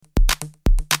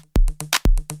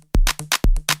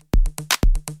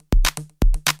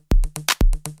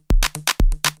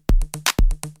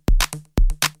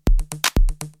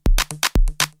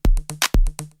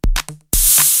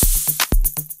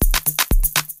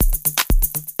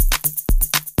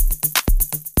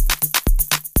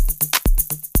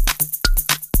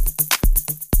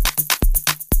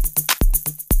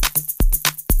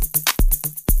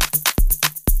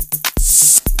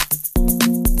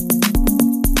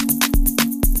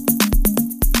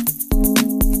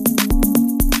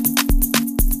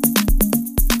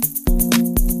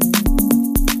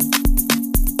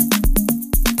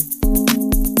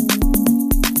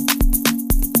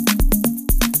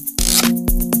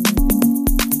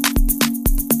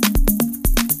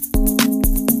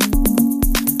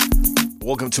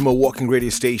Welcome to Mawalking Radio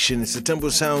Station. It's the Tembo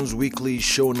Sounds weekly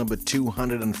show number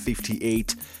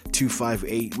 258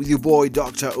 with your boy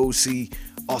Dr. Osi,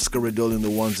 Oscar Redol in the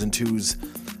ones and twos.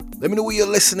 Let me know where you're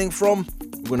listening from.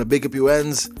 I'm going to big up your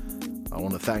ends. I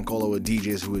want to thank all our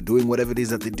DJs who are doing whatever it is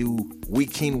that they do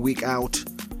week in, week out.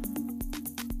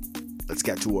 Let's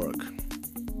get to work.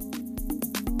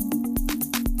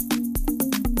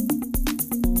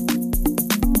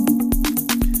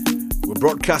 We're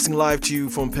broadcasting live to you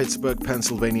from Pittsburgh,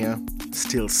 Pennsylvania,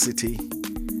 Steel City.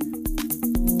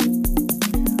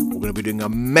 We're going to be doing a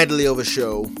medley of a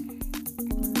show.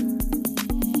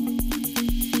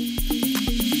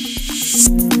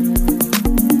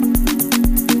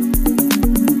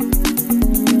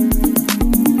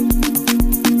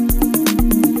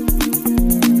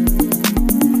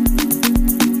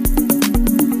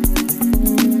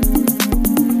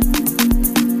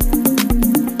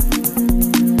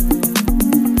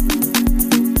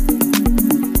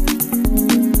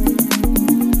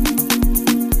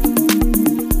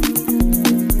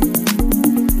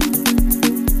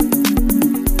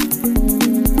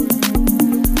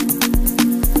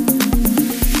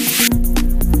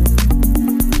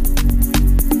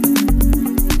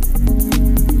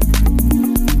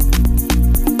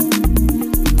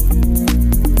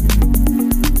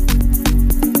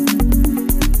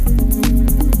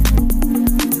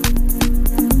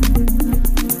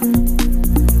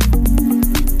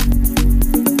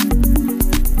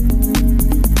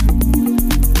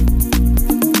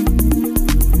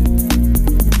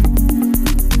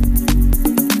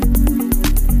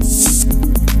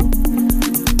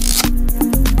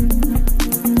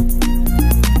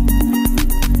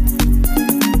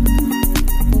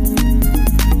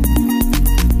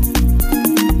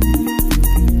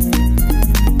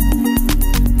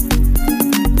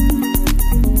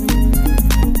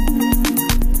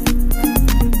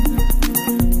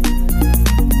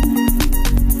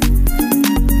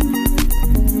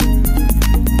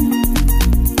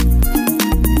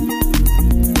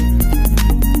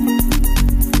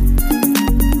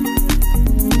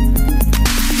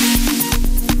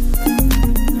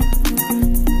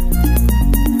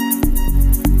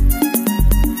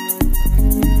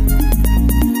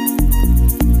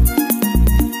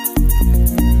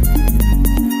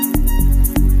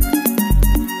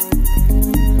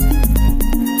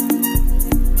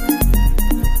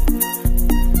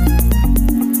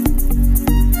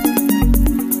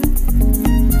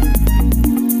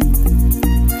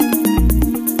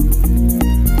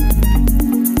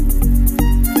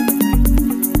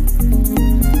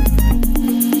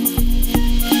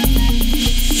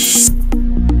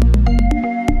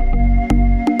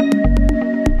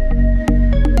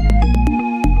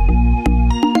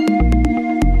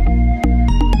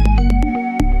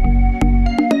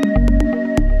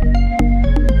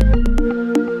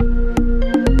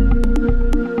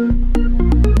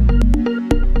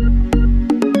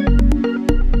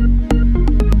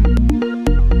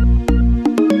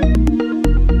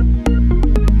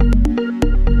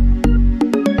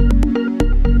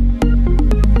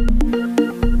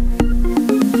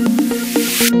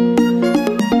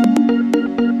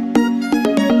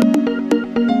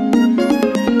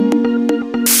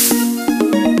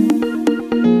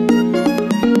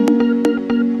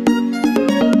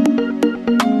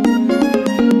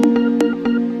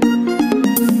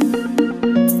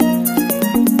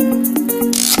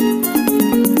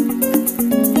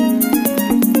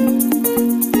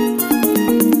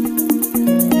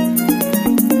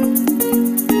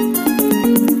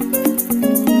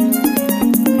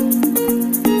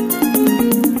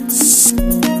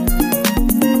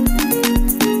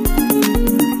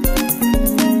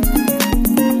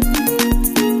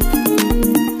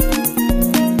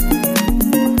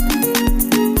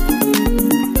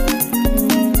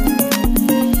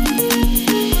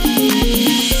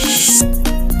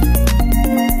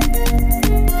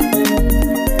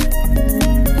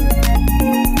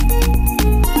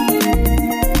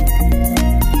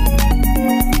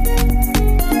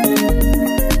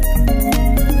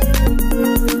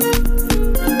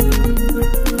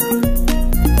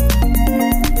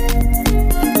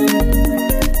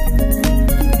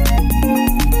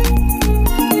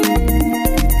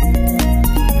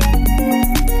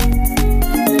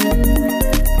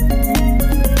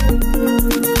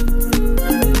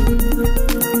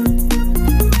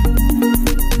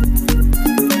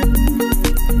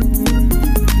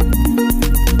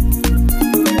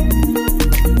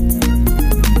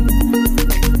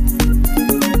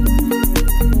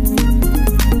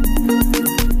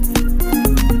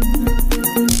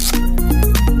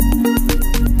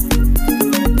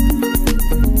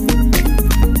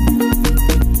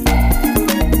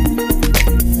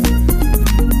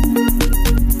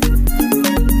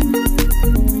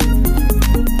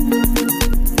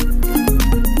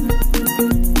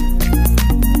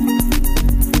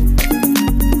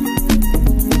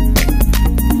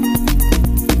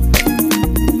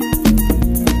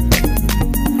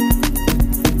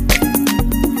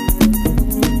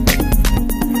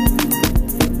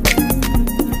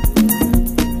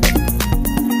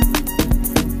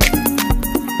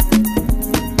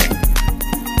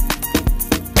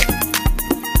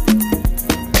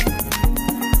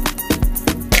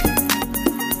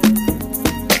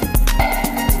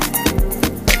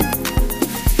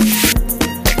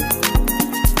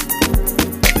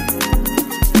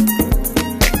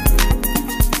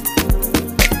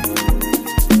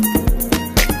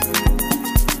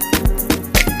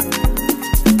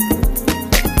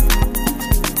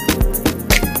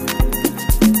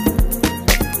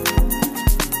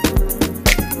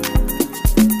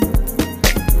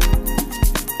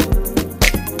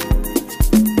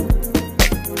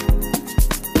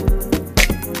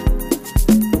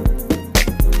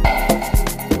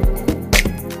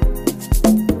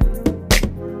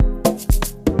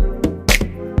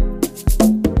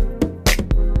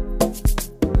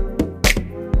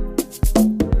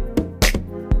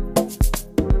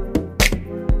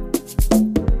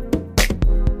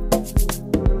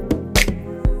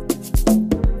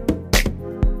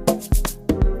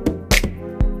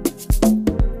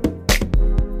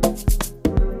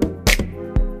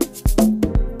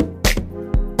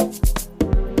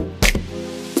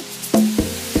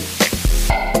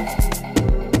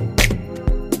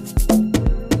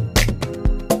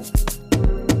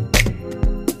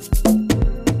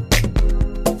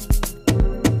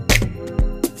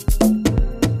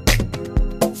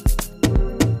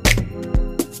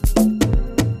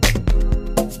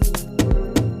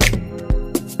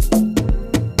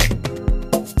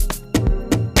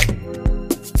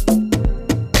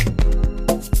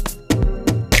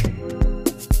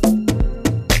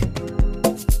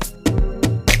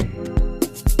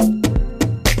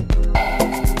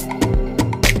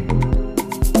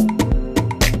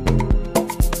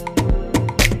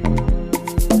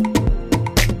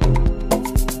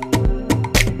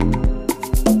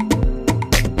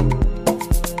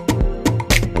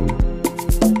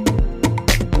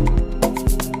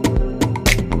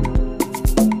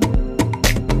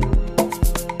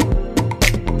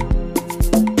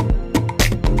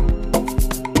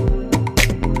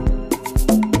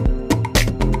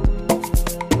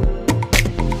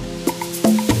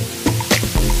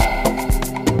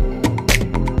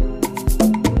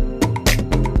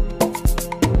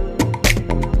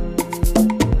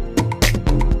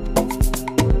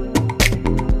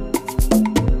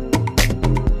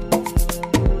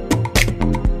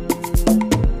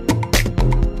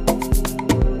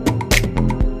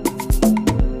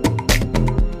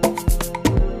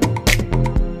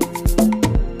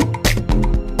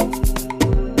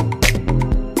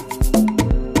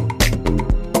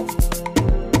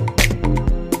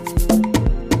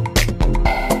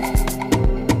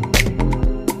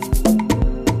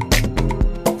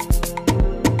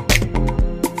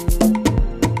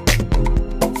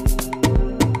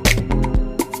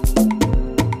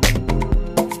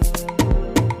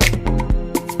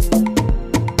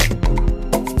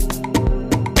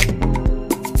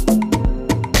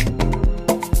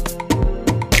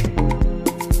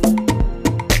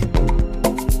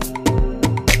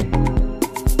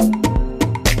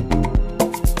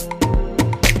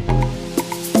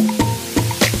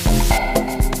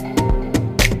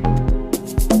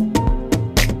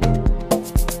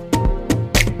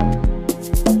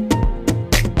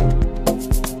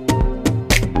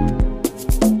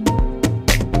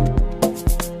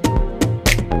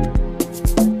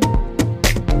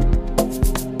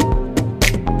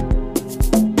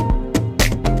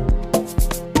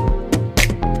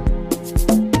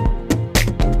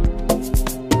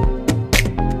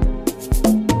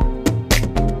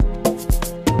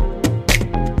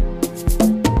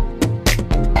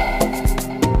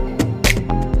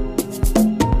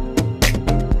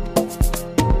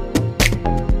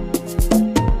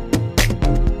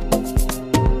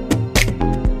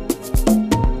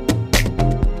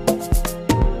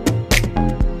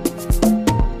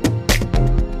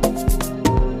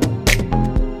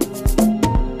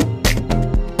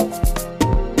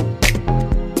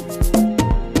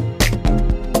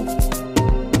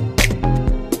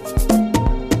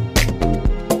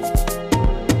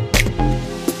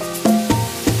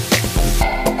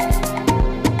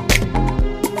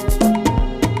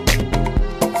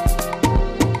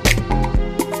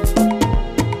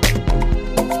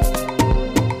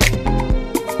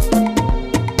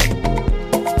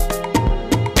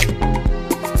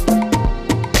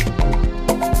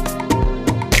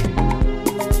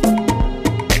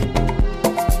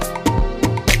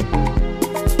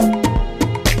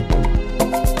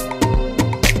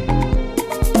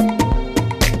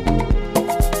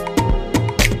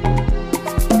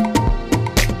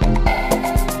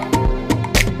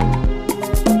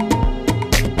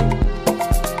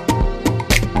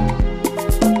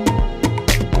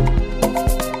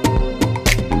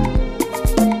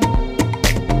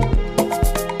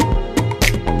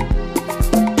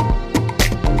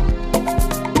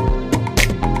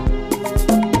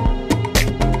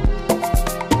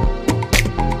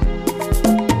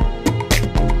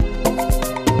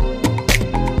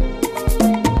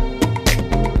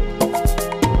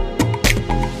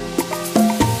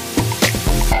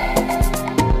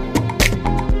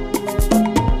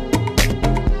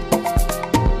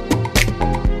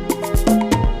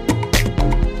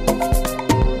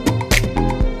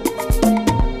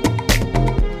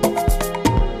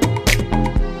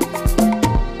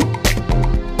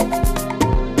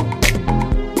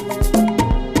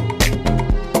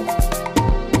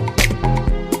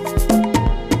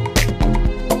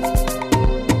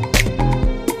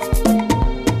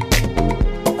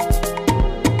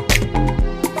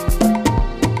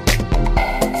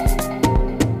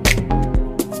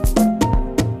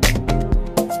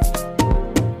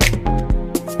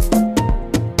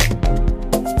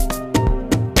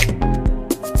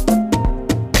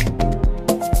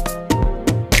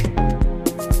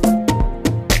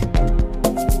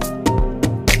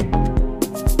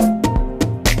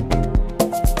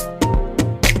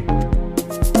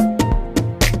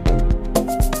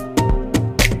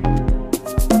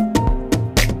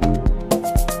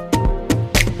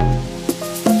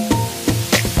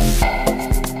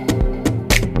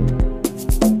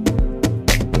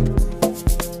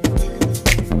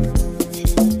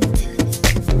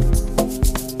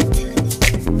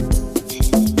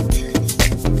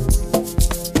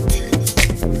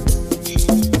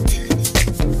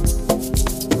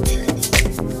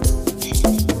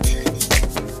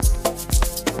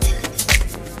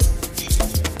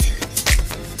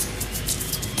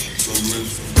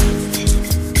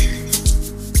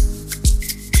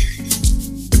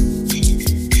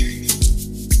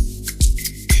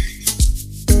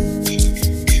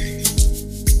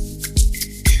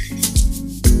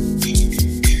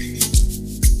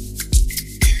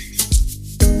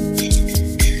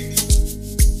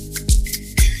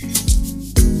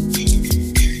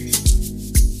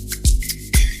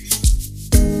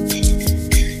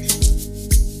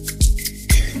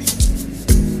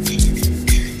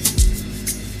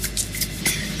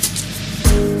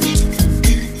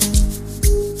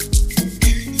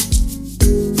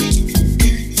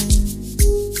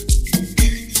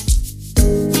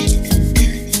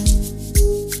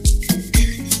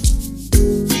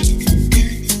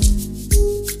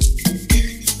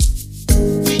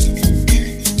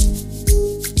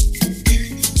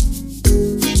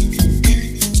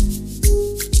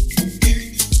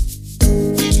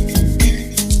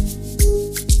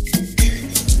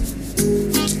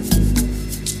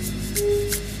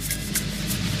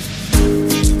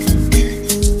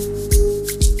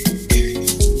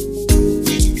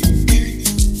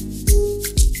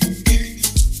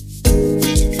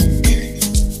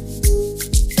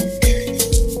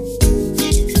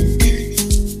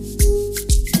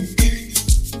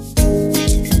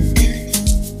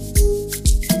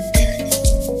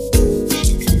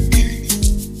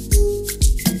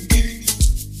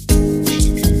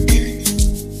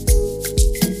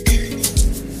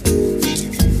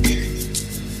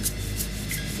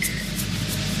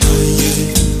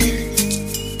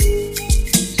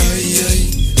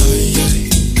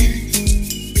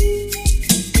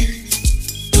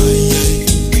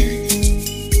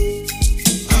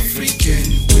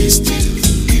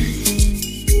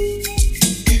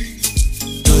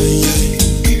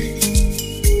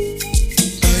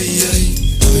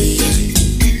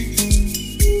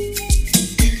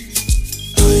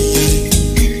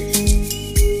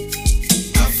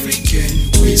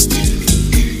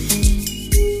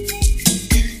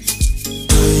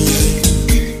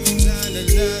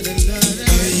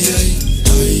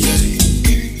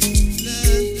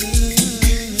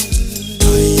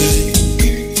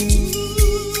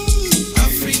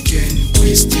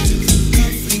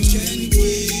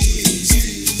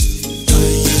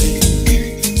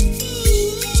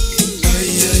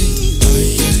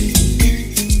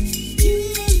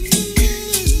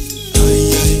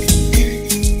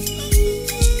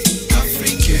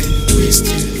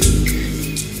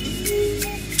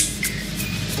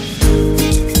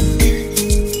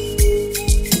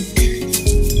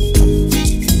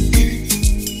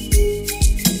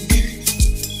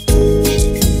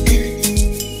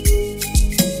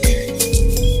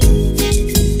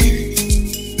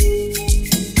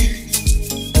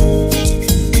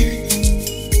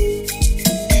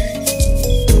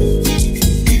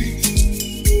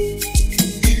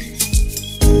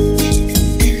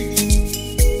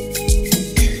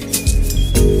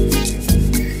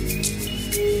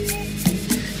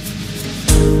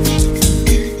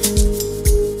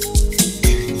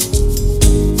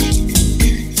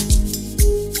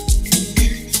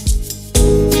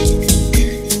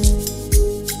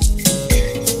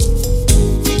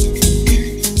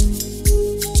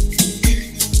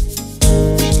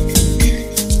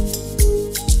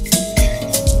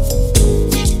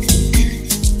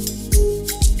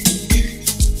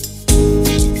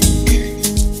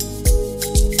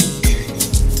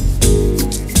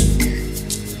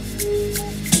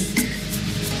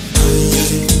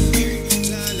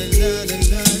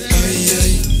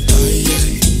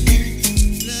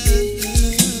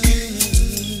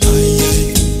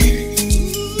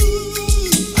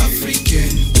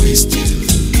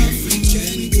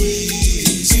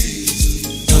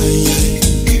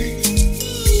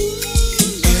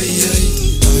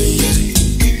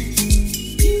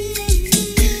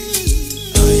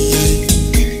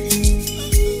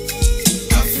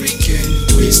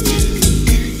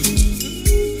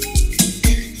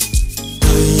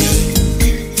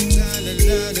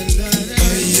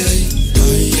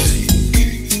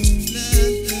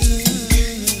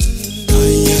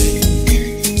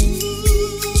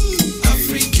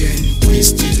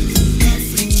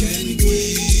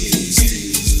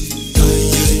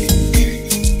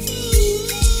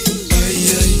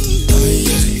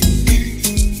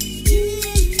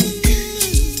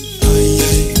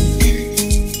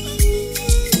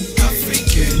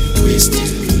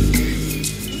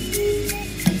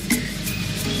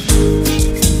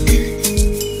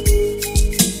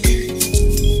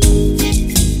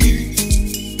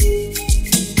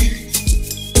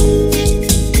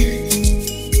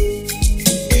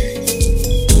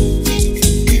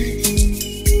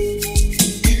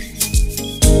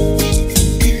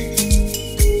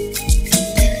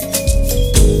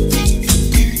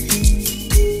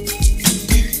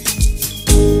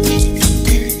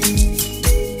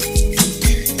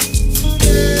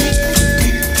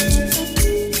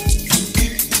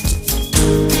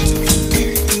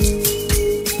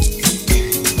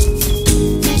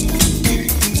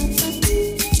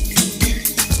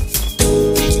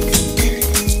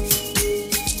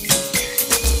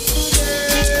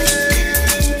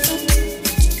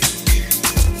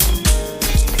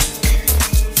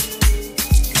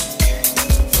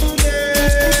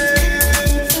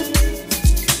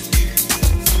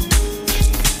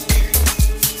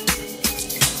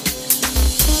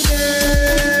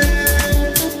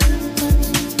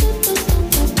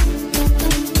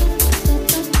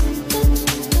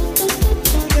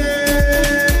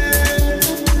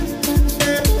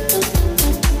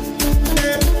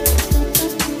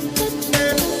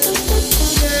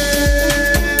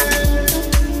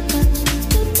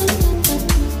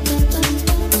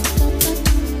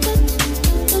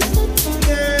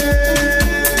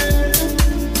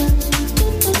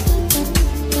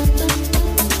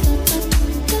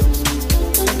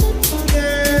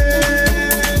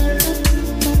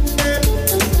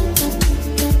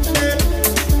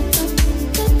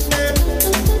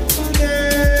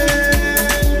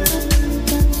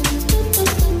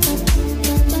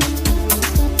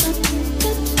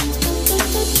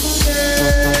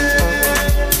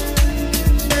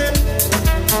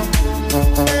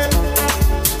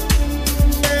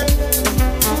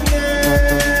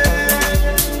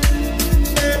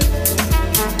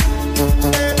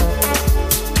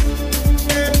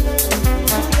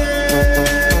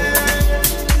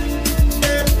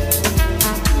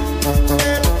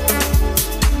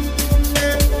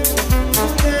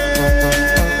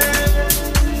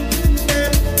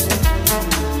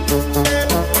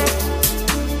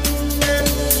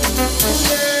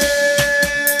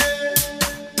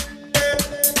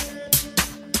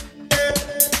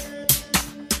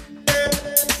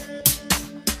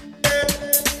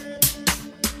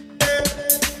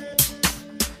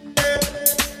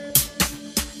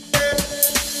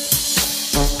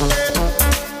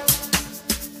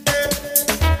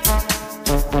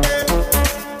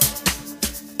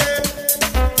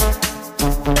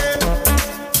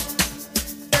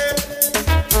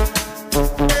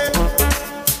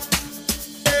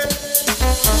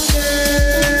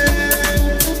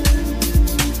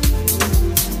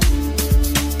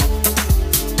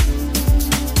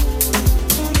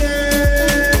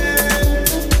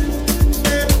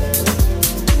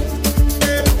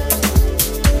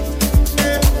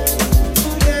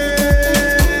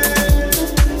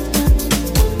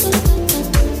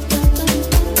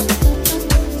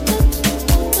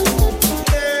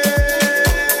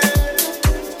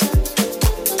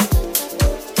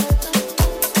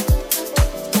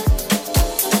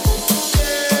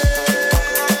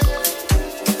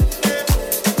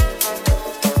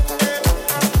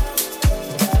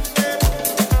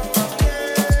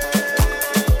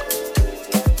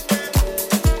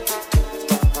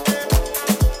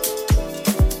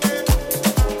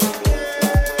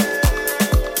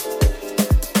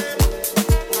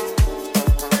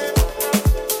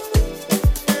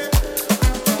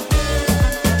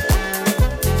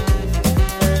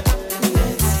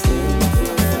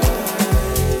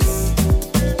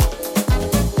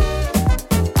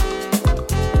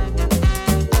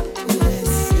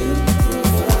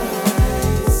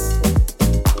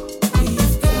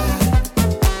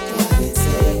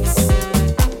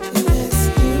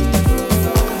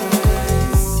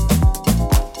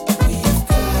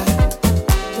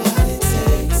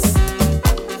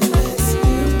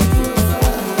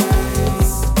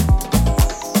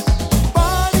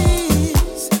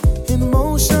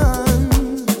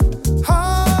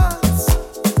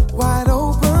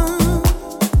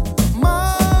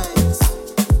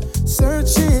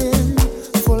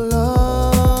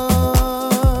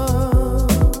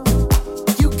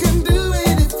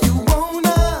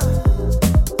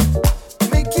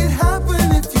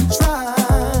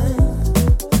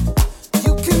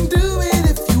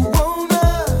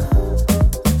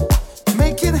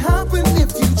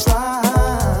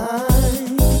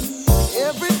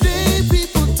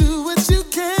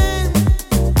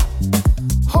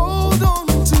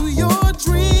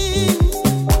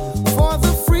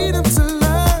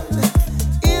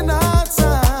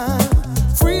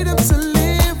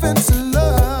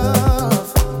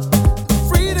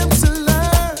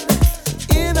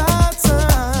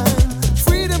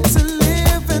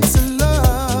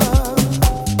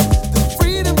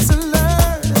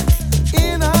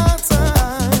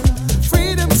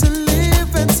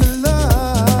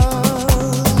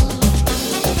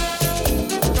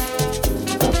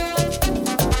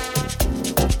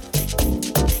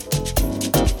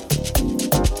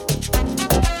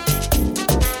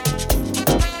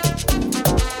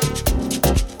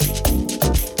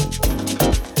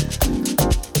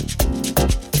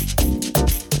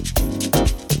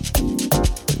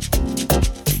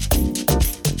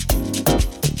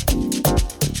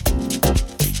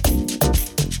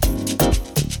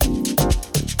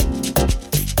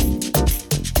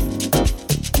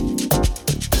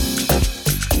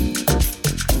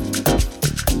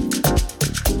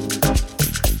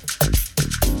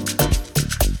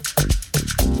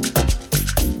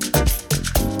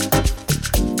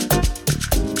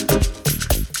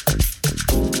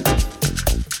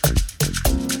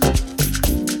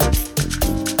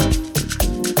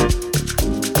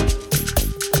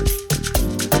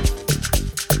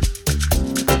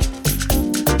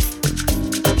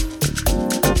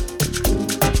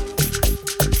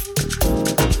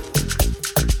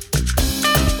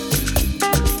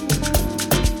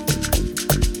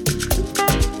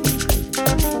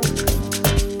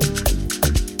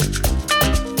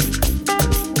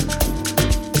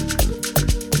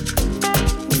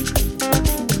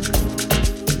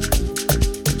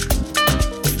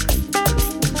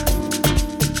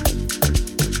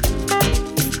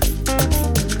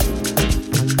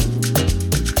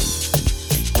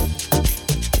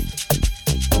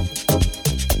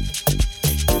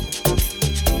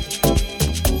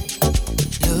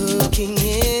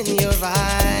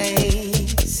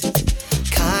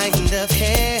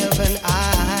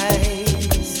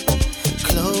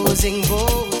 closing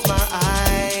both my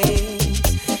eyes,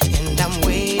 and I'm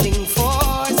waiting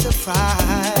for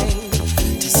surprise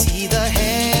to see the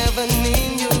heaven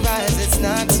in your eyes. It's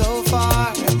not so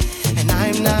far, and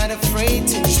I'm not afraid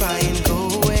to try and go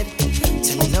it,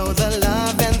 to know the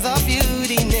love and the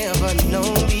beauty never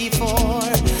known before.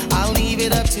 I'll leave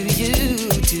it up to you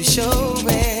to show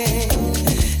it.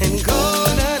 And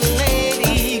golden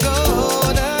lady,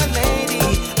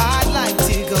 I'd like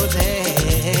to go there.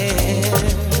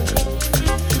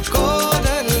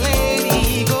 Golden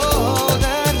lady,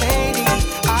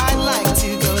 I'd like to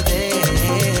go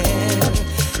there.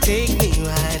 Take me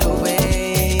right away.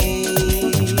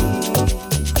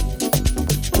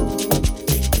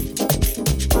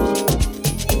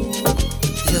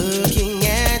 Looking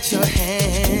at your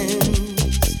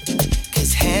hands,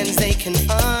 'cause hands they can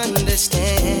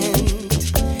understand.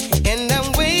 And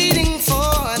I'm waiting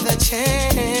for the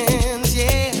chance,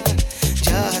 yeah,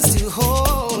 just to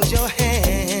hold your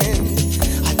hand.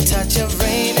 A touch of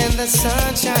rain and the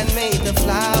sunshine made the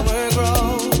flower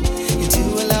grow into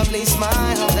a lovely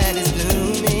smile that is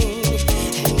blooming.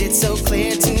 And it's so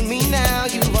clear to me now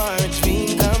you are a dream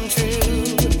come true.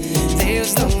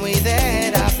 There's no way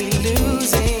that I'll be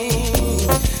losing.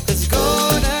 'Cause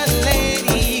golden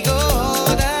lady,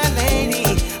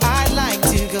 I'd like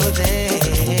to go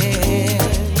there.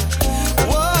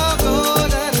 Whoa,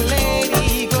 golden lady,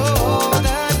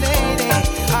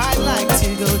 I'd like to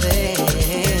go there.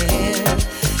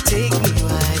 Take me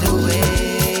right away.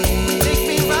 Take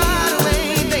me right away,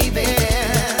 baby.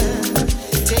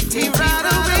 Take me right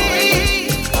away.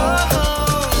 Oh.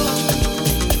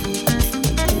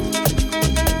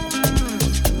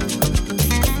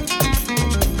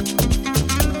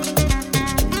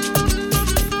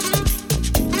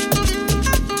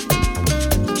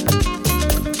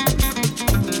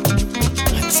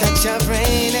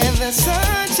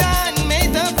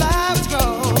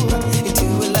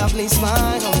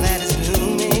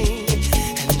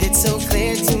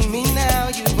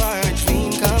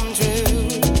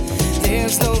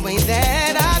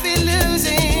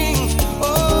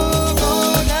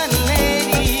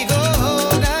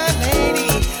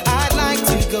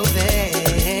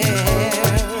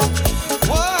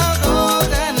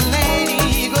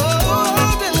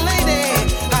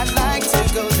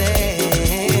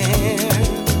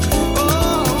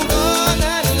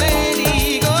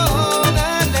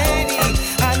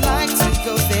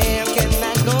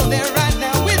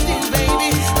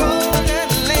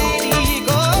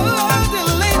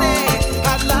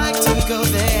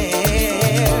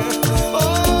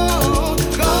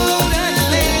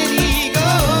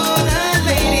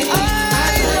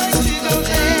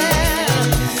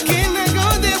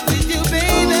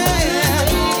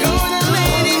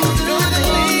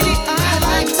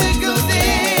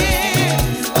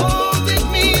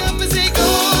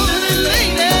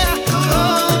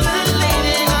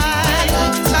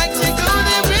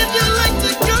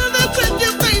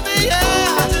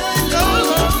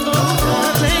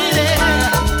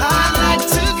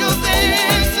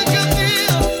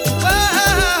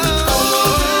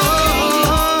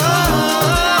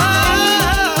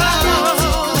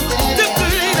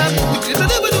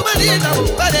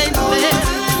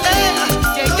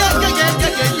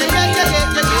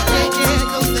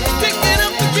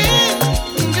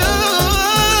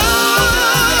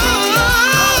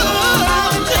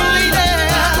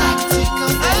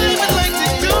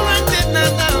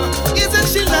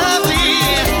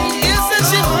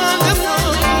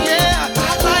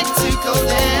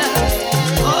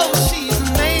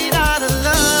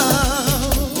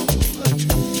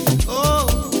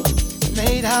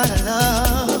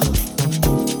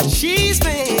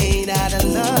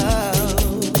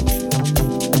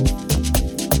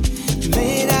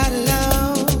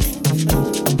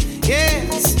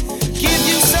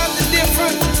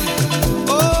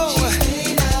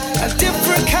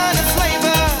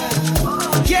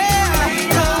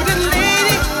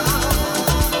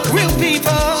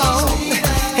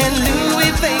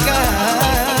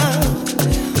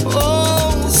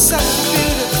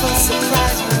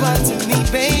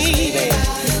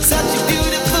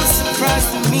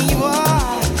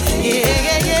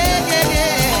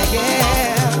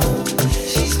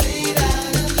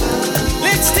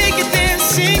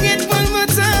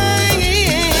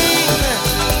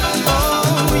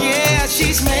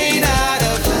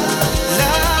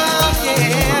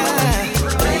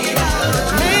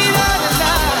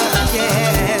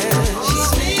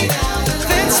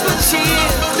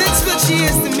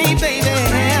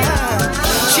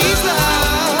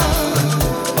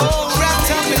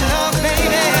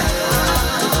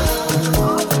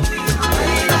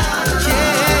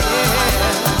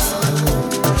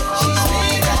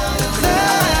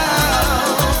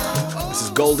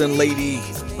 Golden Lady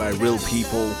by Real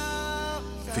People.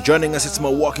 If you're joining us, it's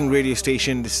Mawalking Radio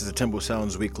Station. This is the Tembo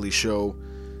Sounds weekly show.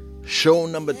 Show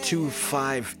number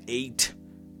 258.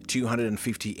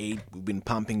 We've been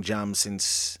pumping jams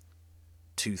since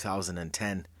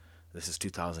 2010. This is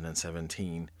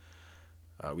 2017.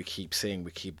 We keep saying we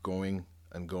keep going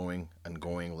and going and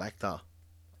going like the,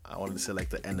 I wanted to say like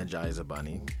the Energizer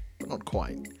Bunny, but not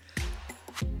quite.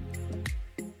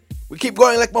 We keep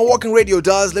going like Mawalking Radio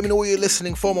does. Let me know where you're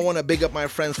listening from. I want to big up my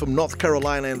friends from North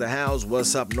Carolina in the house.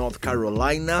 What's up, North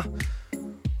Carolina?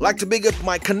 Like to big up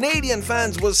my Canadian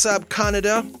fans. What's up,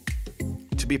 Canada?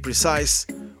 To be precise,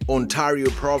 Ontario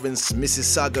Province,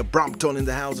 Mississauga, Brampton in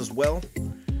the house as well.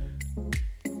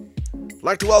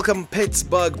 Like to welcome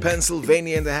Pittsburgh,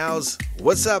 Pennsylvania in the house.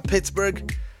 What's up,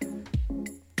 Pittsburgh?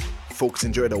 Folks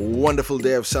enjoyed a wonderful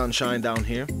day of sunshine down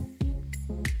here.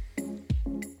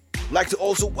 Like to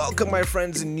also welcome my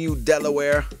friends in New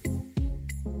Delaware.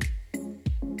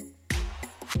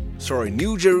 Sorry,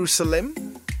 New Jerusalem.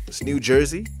 It's New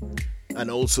Jersey. And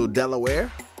also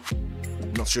Delaware.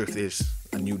 I'm not sure if there's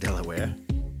a New Delaware.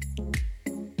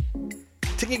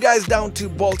 Taking you guys down to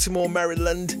Baltimore,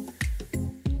 Maryland.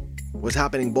 What's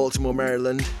happening in Baltimore,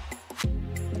 Maryland?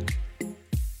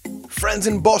 Friends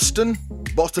in Boston,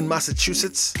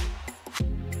 Massachusetts.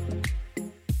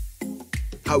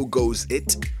 How goes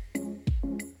it?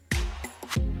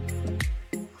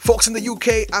 Folks in the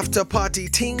UK, after party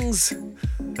things.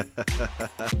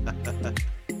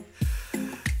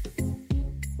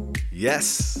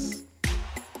 Yes.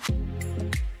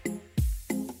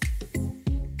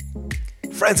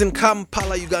 Friends in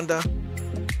Kampala, Uganda,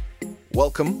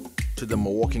 welcome to the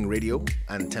Mawalking Radio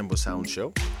and Tembo Sounds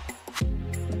show.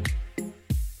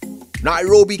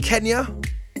 Nairobi, Kenya,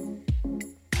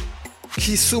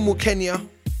 Kisumu, Kenya,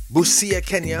 Busia,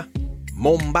 Kenya,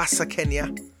 Mombasa,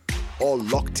 Kenya, all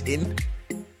locked in.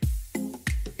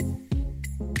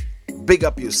 Big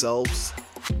up yourselves.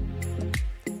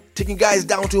 Taking guys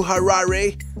down to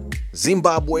Harare,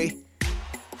 Zimbabwe.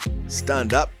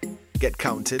 Stand up, get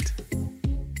counted.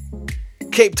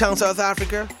 Cape Town, South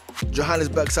Africa,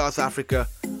 Johannesburg, South Africa.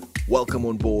 Welcome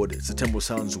on board. It's the Tembo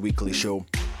Sounds weekly show.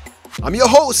 I'm your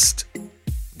host,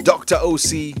 Dr.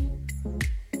 Osi.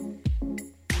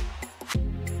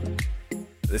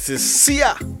 This is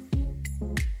Sia.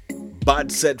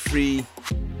 Bad Set Free.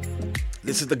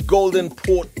 This is the Golden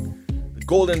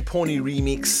Pony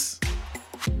remix.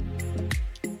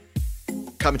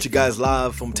 Coming to you guys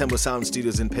live from Tembo Sound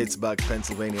Studios in Pittsburgh,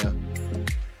 Pennsylvania.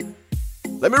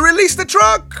 Let me release the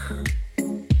truck.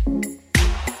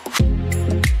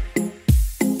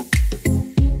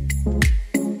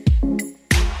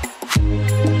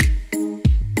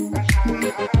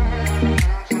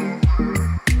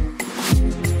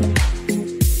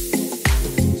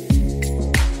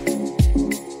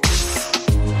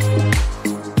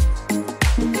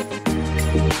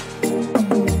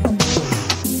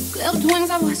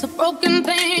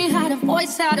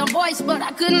 Had a voice, but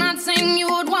I could not sing. You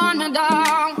would want me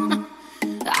down.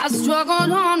 I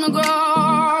struggled on the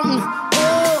ground.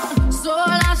 Oh, so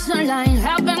lost the line,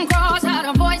 have been crossed. Had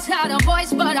a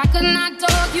voice, but I could not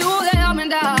talk. You held me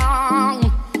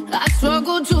down. I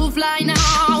struggle to fly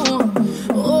now.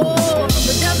 Oh,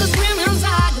 but there's a scream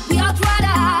inside that we are tried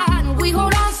out. We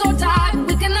hold on so tight,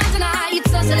 we cannot deny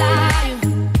it's us alive.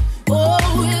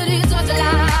 Oh, it is us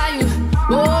alive.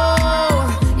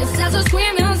 Oh, yes, there's a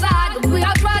scream inside.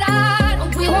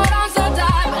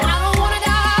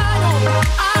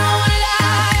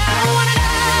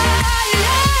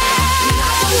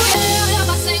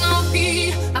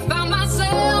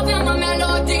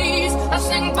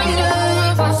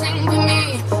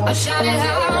 I shout it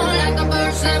out like a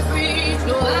bird set free.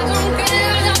 No, I don't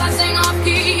care if I sing off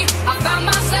key. I found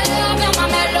myself in my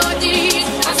melodies.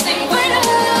 I sing with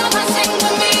love, I sing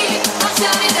with me. I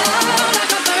shout it out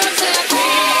like a bird set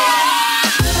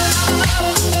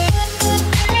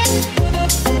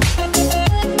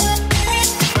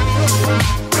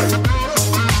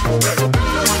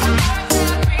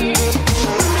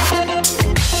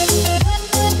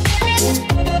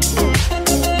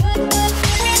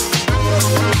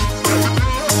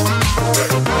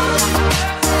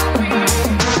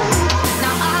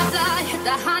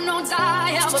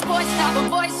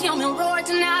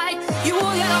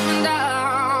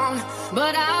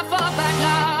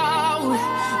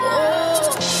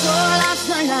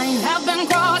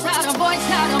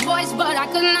but I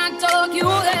could not talk, you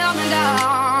held me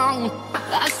down.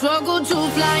 I struggle to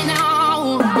fly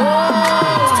now.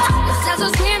 Oh, it says a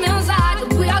scream inside,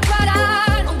 we are cried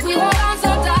out. We hold on so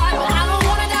tight, but I don't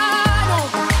wanna die. No,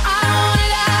 I don't wanna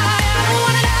die. I don't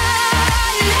wanna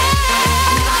die. Yeah.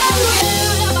 I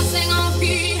don't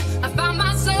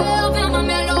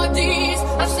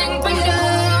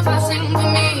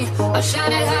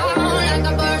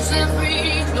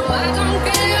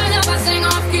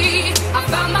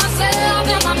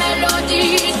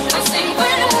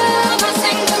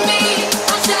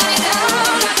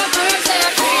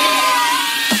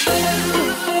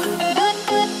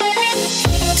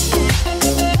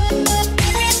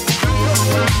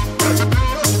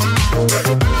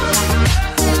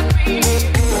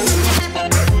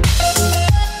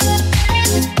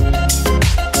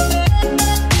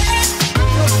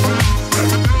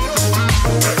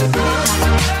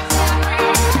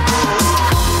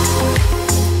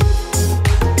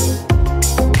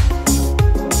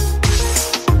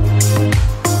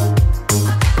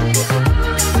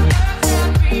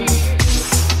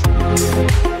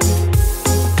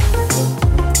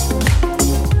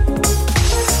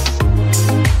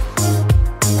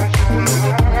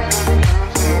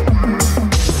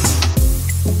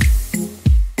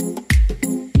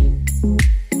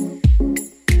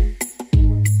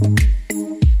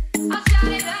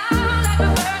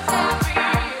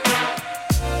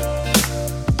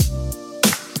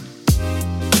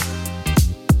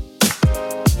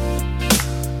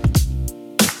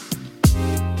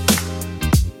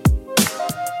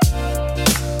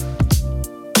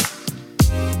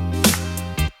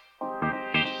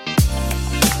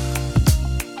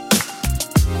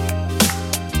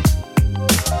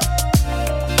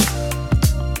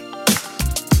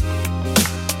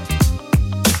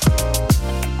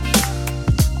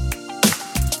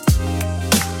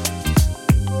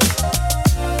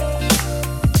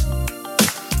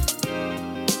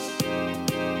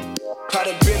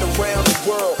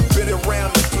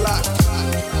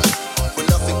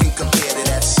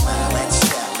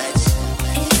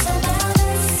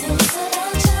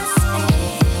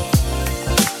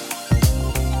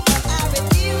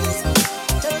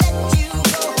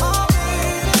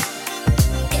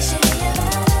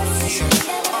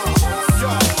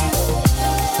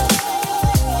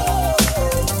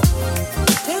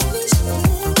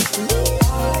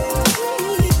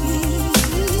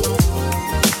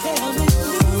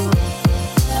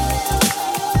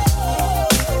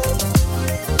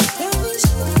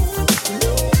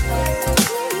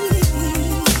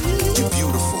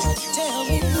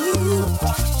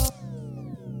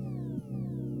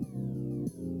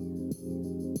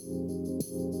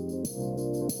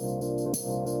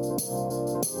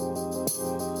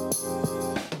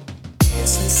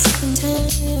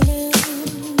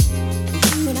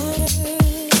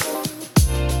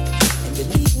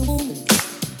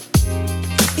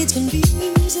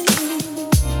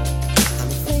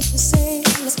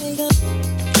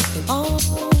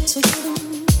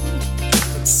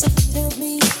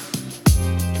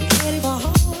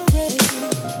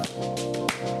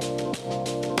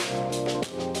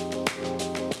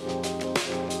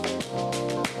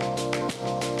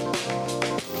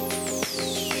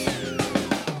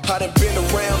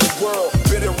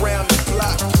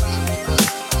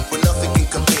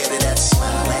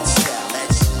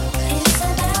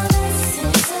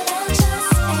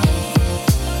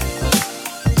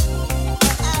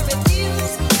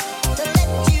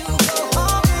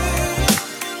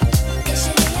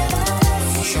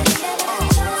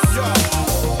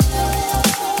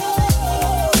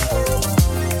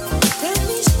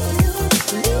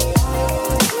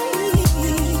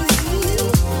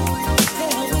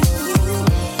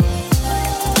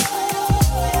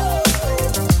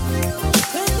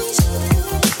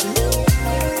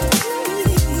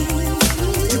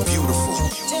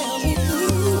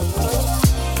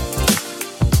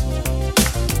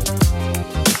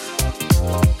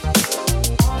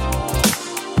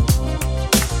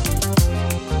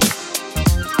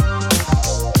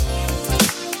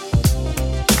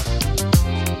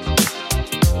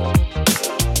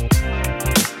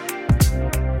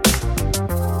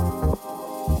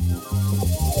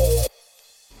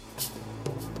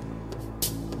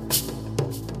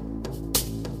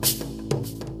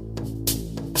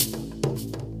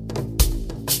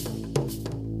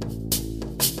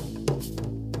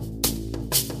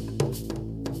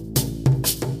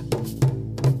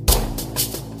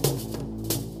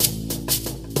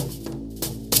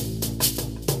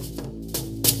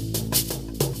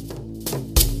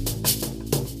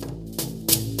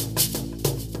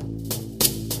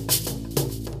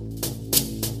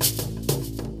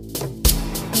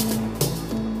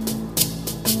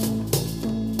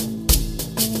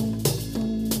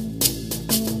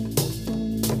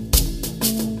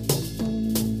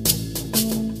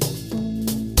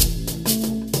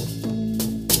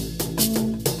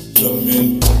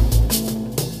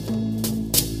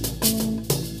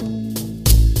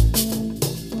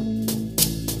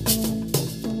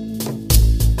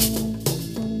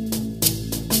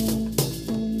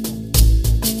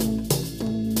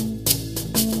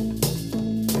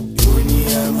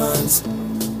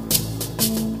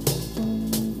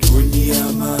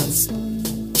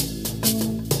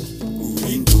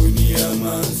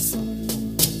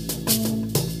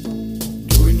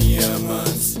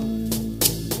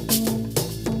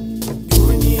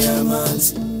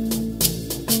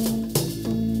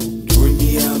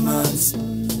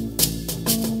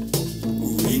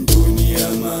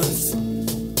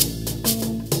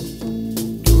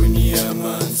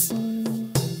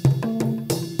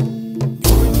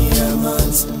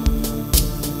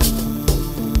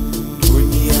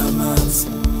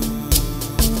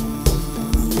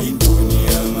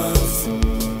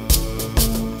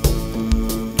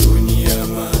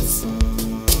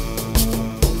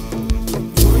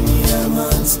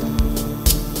Mans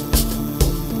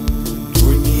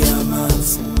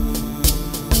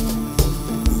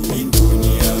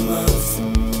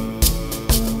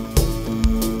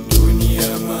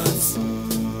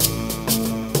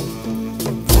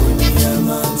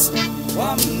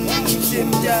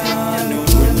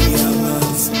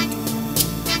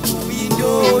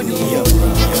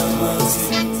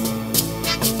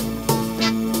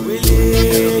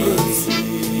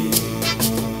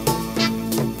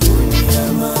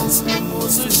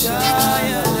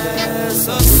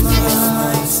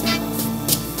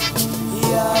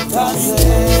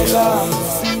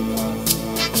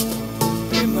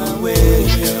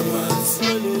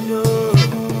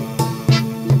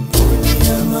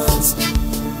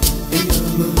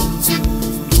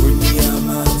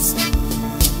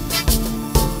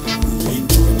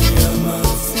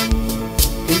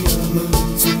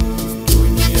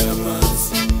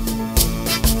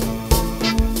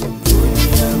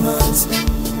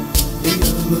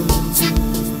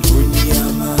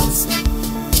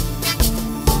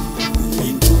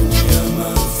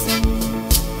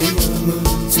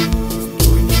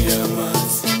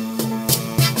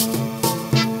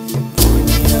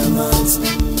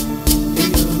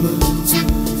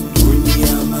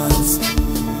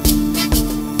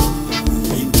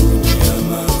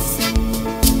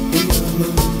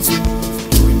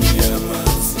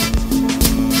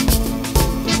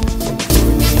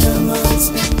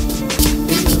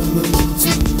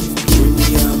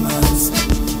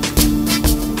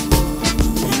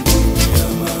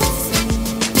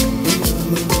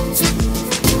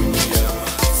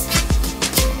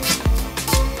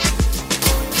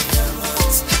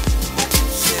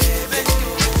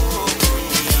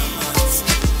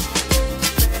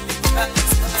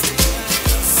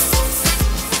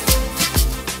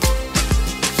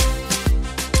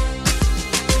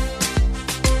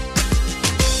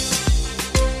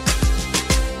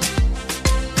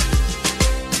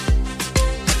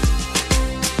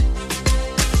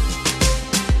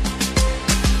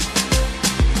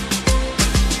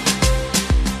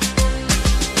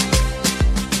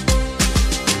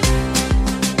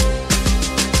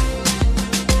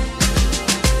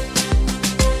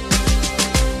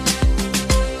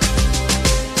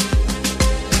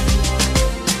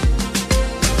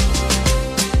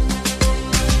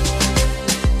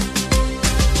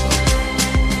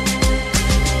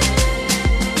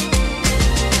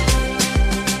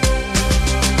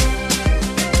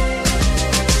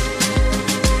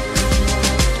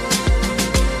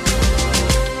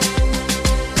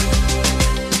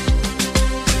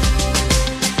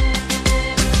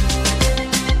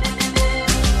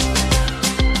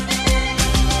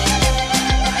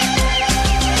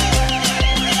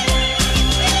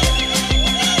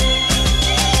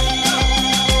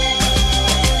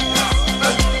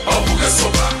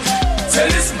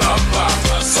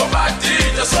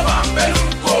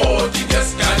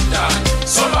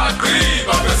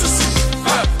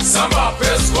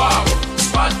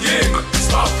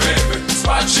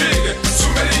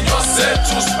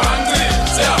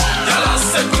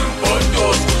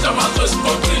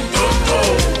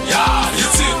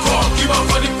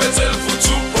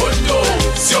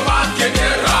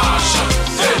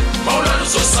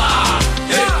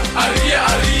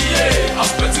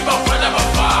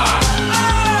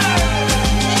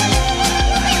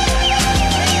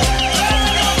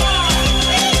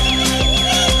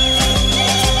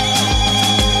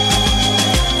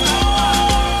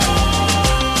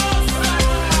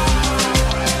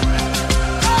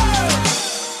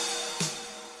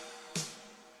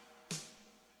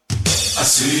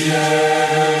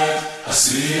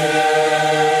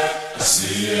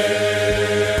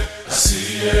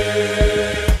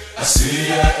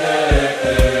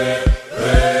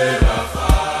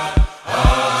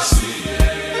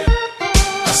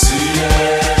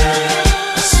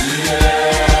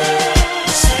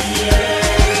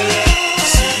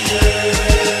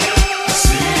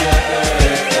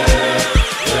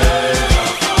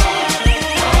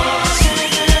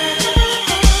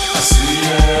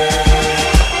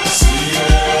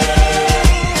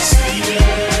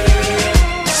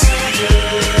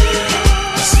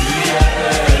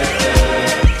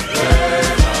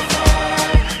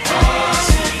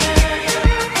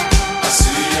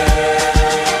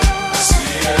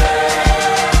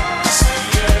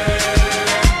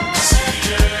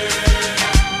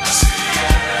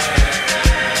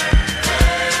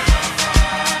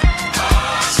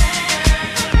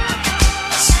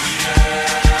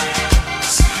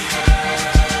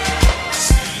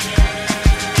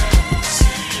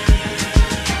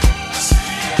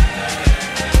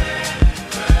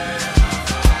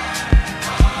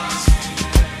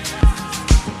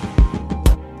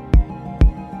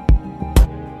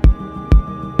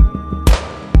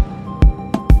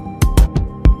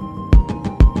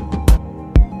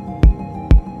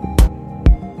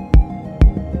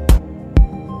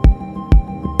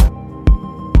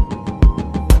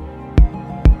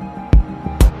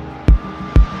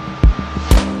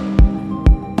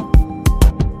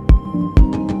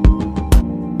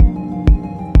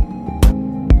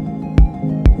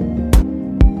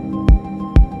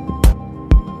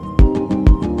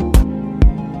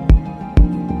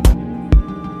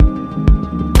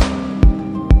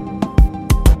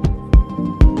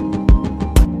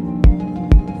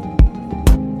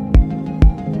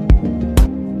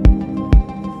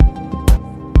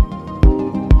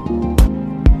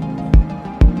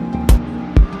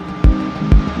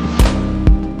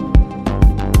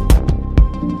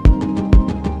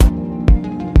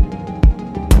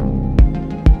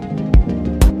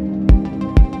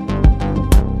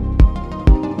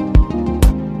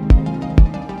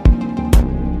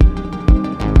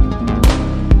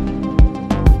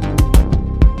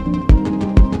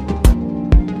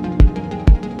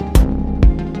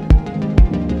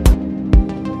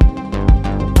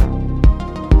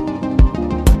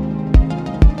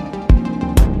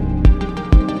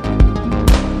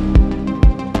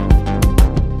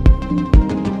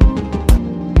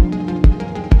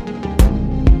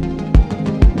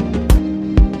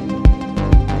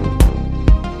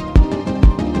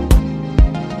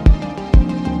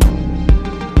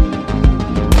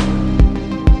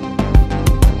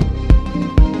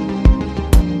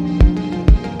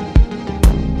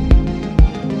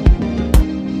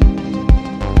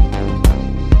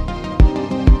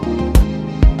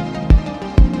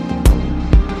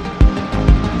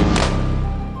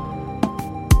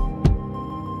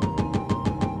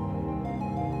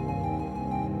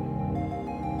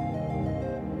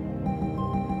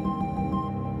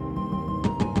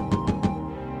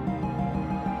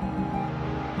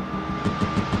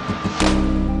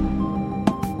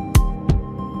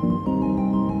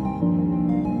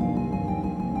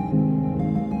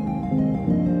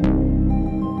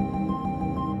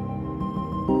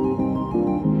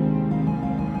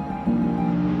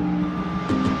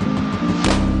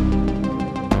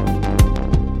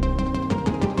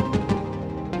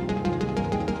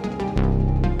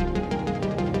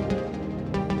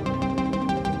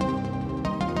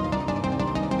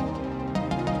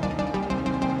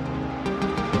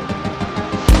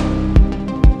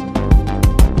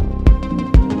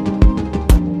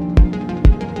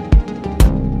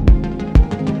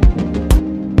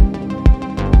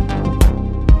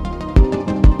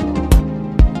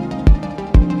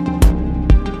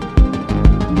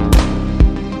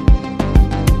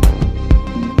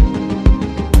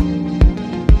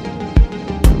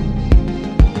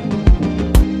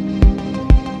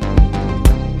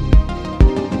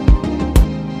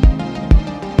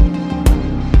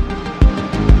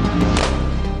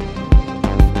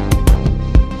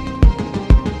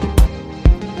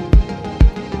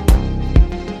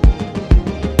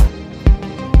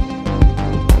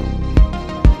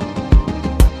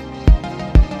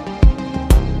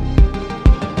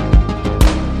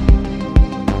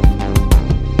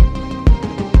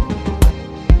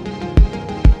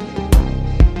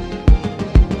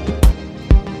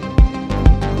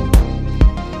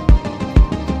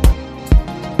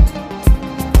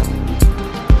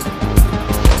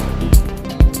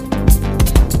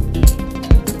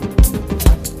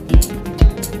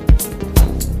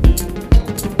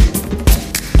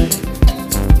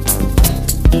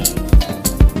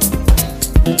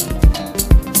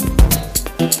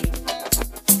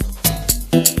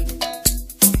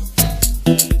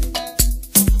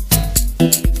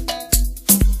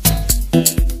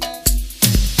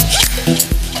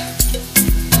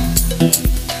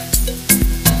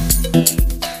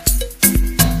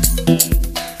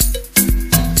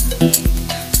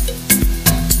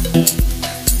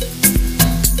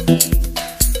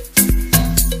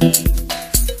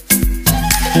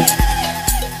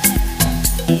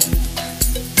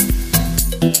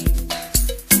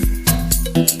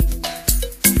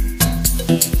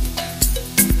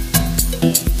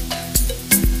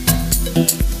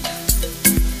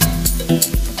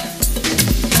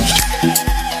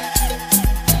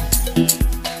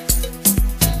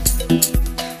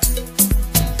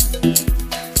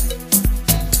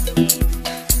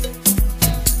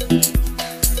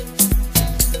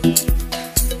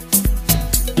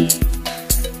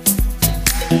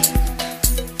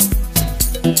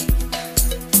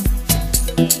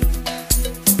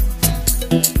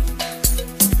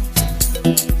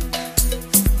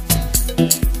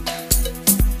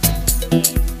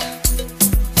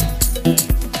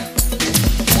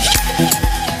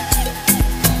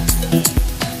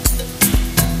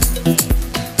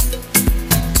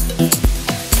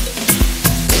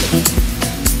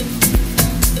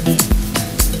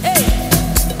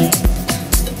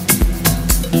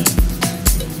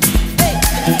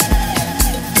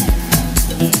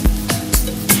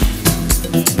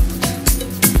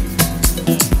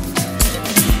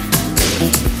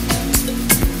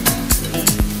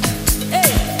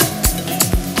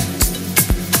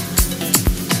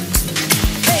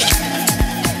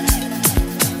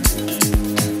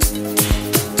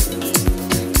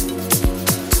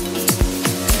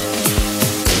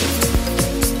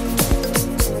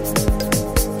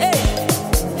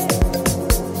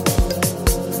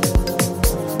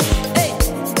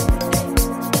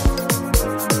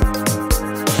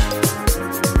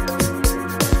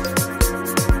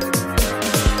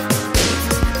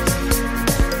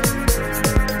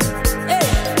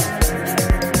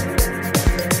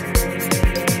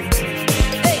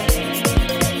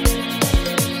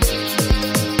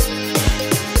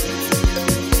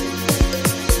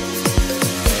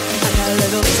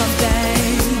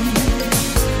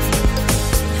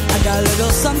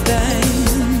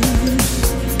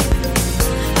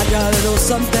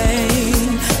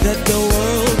that the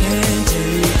world can't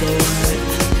take away.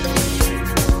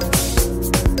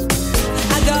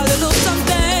 I got a little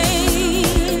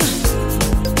something.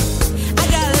 I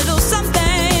got a little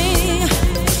something.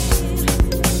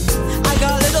 I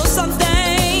got a little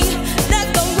something that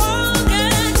the world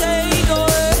can't take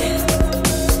away.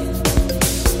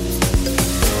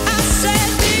 I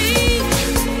said deep,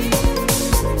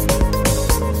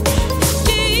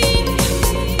 deep,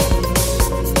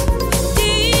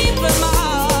 deep in my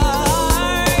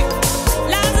heart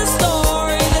lies a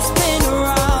story that's been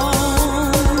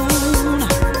around.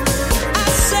 I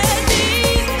said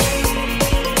deep,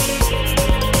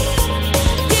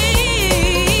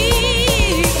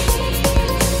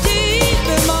 deep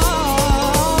in my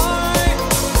heart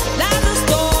lies a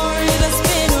story that's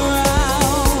been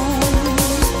around.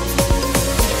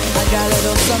 I got a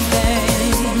little something.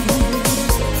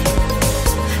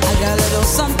 I got a little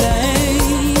something.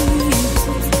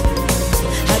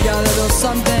 I got a little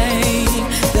something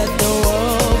that the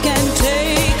world can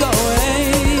take away.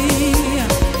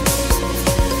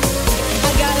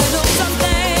 I got a little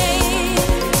something.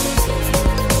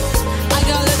 I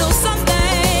got a little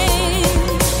something.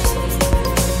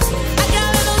 I got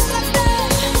a little something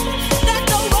that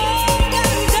the world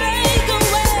can take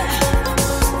away.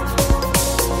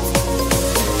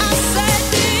 I said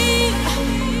deep.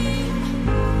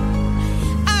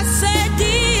 I said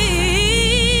deep.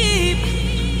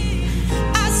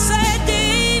 I said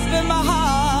deep in my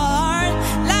heart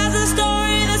lies a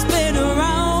story that's been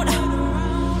around.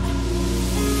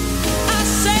 I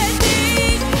said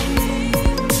deep.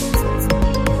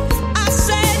 I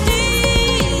said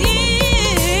deep.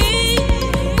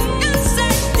 I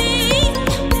said deep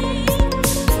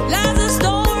lies a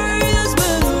story that's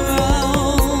been around.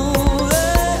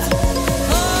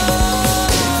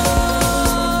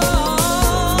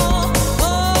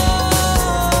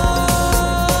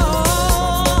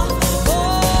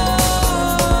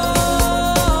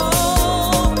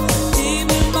 Deep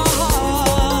in my heart.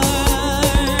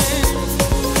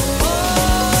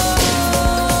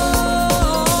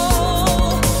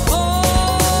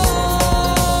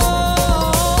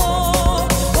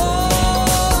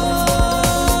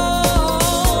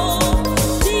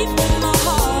 Deep in my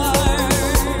heart.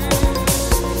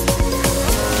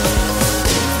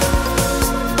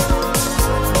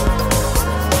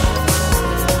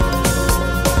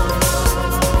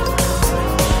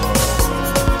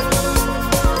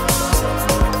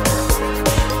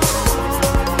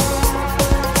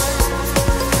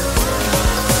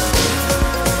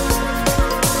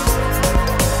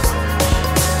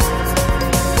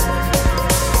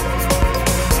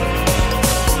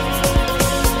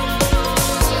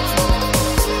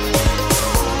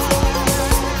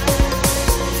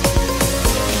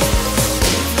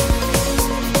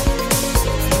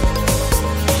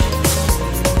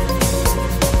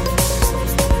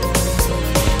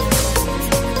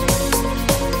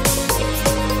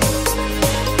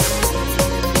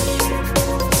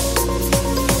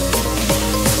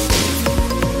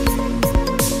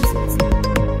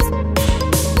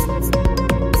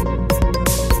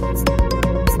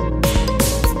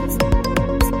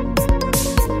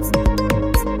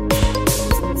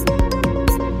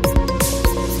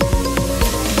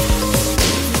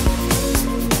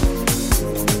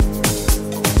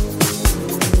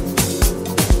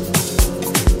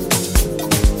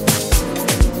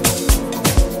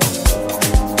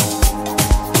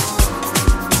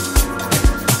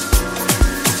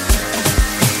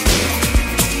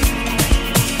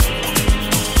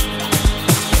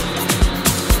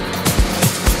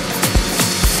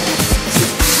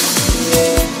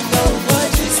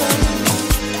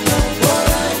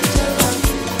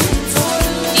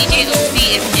 Deejay Osi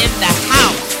is in the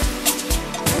house.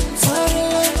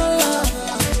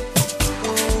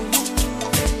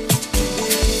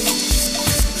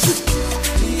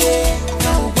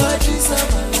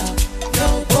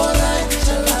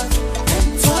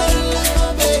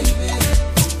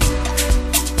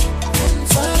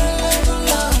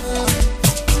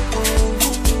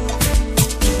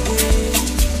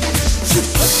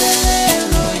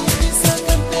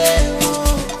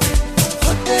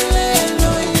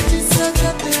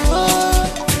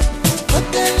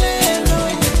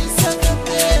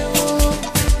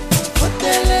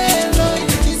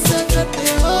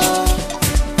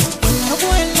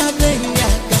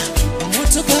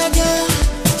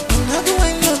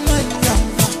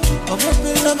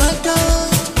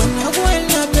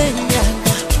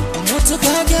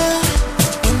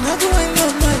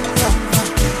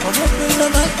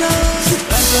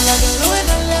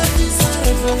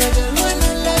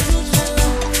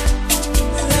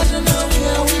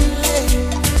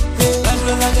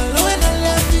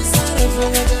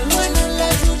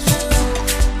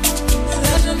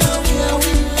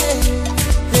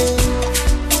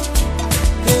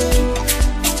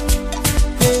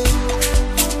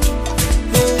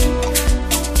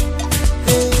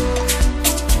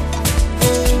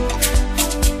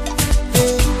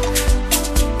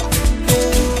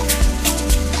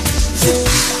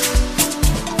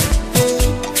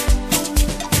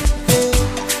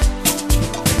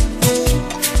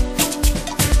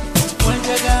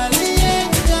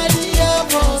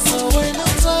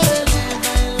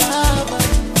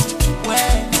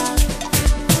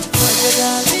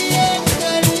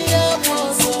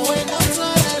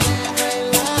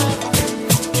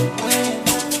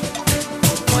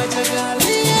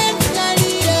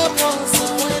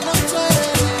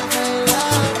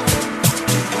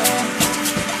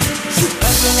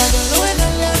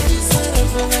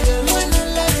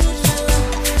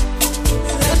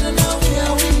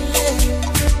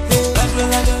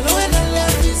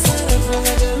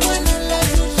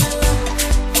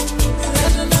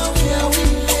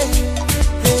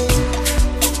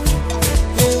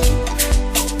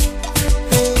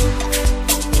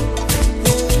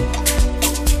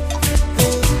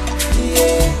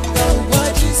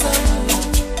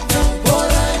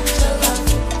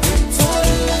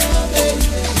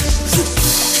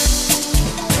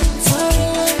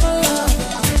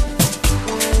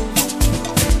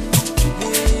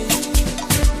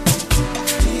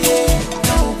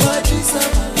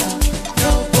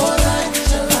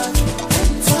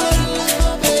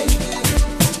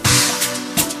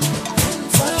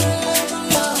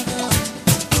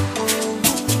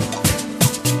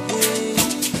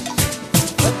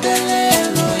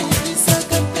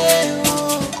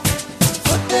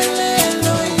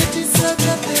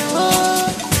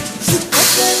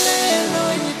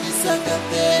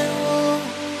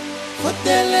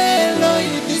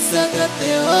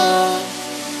 sakateo.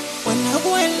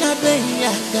 Wanaguela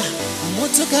beyaga,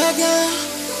 mutukaga.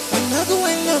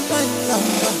 Wanaguela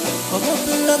malamba,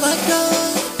 wabopila baga.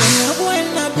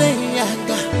 Wanaguela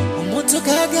beyaga,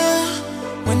 mutukaga.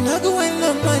 Wanaguela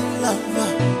malamba,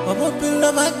 wabopila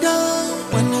baga.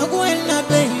 Wanaguela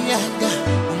beyaga,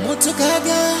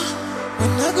 mutukaga.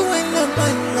 Wanaguela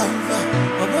malamba,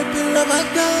 wabopila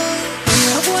baga.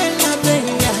 Wanaguela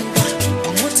beyaga,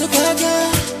 mutukaga.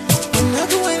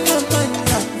 Wanaguela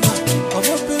malamba,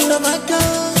 wabopila baga.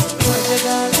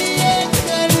 Wajagalia,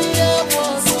 galia,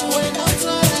 bosu, wena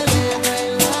twale,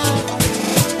 wena.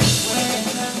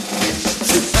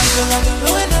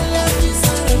 Wena left you,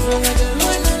 son,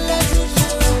 wena left you,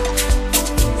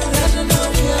 I don't know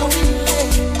where we lay.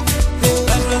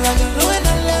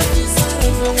 Wena left you, son,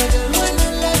 wena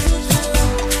left you,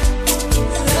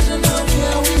 I don't know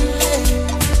where we lay.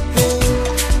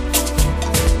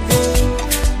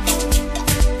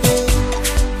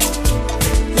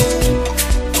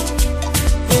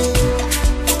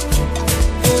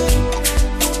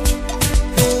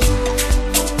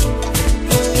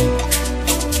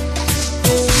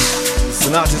 It's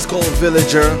an artist called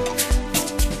Villager.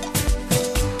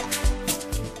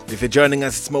 If you're joining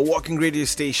us, it's Mawalking Radio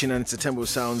Station and it's a Tembo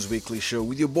Sounds weekly show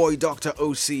with your boy Dr.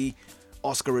 Osi,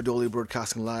 Oscar Radoli,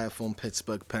 broadcasting live from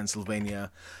Pittsburgh, Pennsylvania.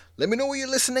 Let me know where you're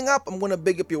listening up. I'm going to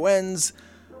big up your ends.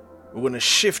 We're going to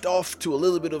shift off to a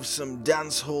little bit of some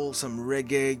dancehall, some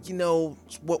reggae. You know,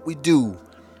 it's what we do.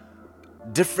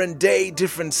 Different day,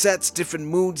 different sets, different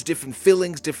moods, different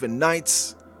feelings, different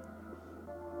nights,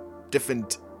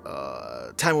 different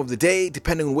time of the day,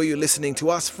 depending on where you're listening to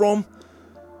us from.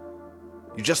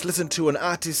 You just listened to an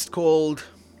artist called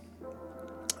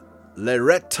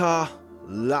Lereta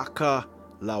Laka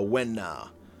Lawena.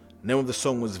 The name of the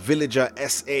song was Villager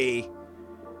S.A.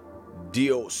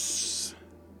 Dios.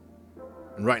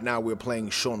 And right now we're playing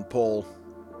Sean Paul.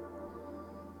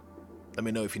 Let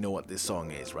me know if you know what this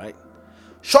song is, right?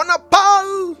 Sean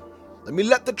Paul! Let me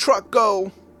let the truck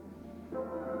go.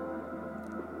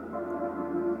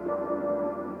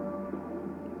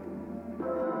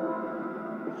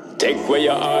 Take away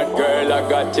your heart, girl, I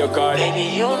got your card.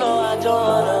 Baby, you know I don't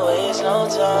wanna waste no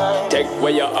time. Take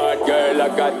away your heart, girl, I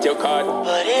got your card.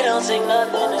 But it don't take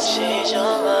nothing to change your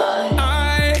mind.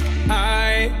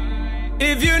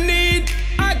 If you need,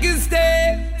 I can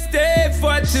stay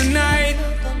for tonight.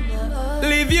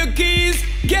 Leave your keys,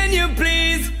 can you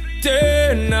please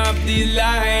turn up the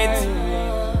lights?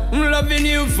 I'm loving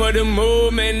you for the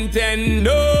moment and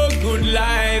no good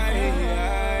life.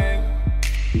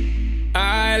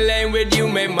 I lay with you,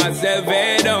 make myself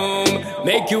at home.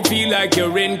 Make you feel like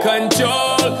you're in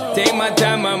control. Take my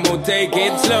time, I'm gonna take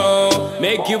it slow.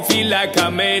 Make you feel like I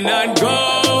may not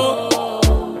go.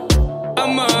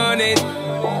 I'm on it,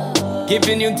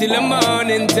 giving you till the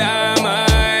morning time.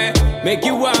 I make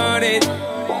you want it.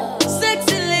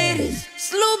 Sexy ladies,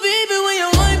 slow baby when you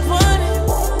wine party.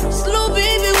 Slow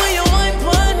baby when you wine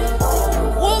party.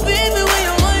 Whoa baby when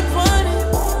you wine party.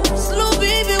 Slow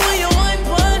baby when you wine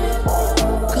party.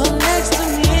 Come next to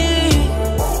me,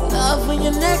 love when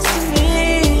you're next to me.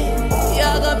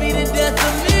 Y'all gonna be the death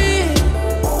of me.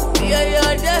 Yeah,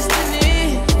 your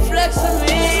destiny, flex with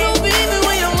me. Slow baby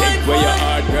when you wine party. Take where your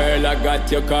heart, girl, I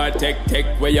got your card. Take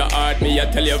where your heart, me I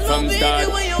tell you from start.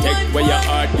 Take where your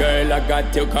heart, girl, I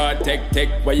got your card. Take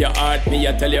where your heart, me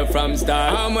I tell you from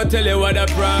start. I'ma tell you what I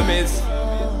promise.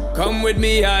 Come with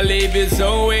me, I'll leave you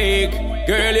so weak.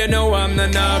 Girl, you know I'm the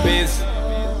novice.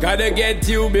 Gotta get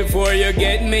you before you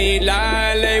get me.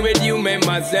 Lay with you, make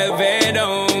myself at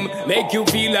home. Make you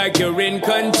feel like you're in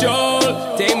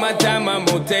control. Take my time, I'm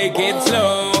gonna take it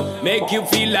slow. Make you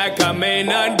feel like I may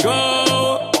not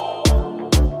go.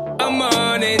 I'm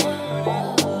on it,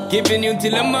 giving you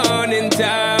till the morning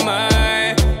time.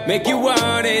 I make you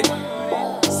want it.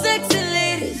 Sexy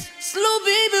ladies, slow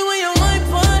baby when you wine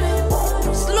party.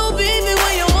 Slow baby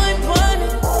when you wine party.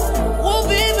 Whoa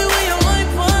baby when you wine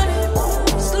party.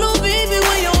 Slow baby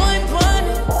when you wine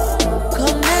party.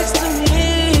 Come next to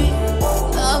me,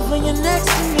 love when you're next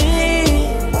to me.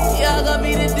 Y'all gonna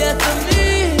be the death of me.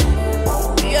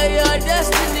 Yeah, your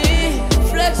destiny,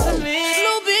 flex with me.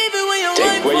 Slow baby when you Take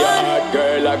wine where your party. heart,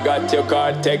 girl, I got your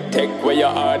card. Take where your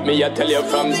heart, me I tell you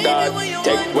from start.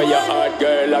 Take where your heart,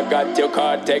 girl, I got your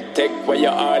card. Take where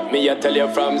your heart, me I tell you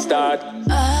from start.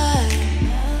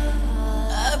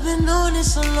 I've been doing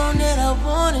this so long that I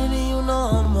want it, and you know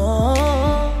I'm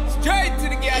on. Straight to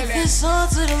the girl. If it's on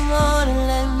to the morning,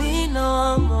 let me know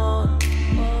I'm on.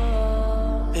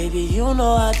 Baby, you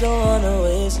know I don't wanna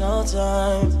waste no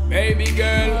time. Baby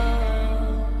girl,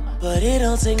 But it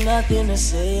don't take nothing to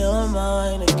say you're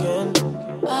mine again.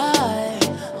 I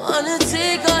wanna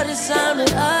take all the time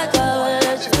that I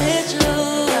got with you.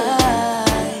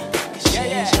 I can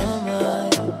change your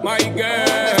mind. My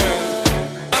girl,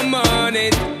 I'm on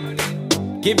it.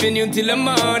 Giving you till the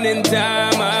morning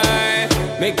time. I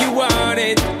make you want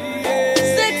it.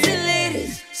 Sexy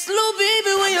ladies, slow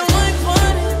baby when you wine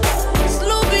on it.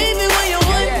 Slow baby when you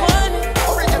wine on it.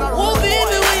 Oh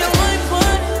baby when you wine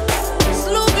on it.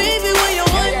 Slow baby when you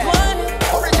wine on it.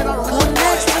 Come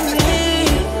next to me,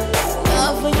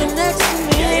 love when you're next to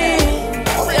me.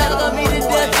 Y'all got me to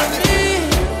death for me.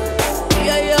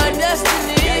 Yeah, your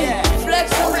destiny. Flex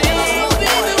on me, slow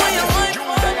baby when you wine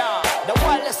on it. The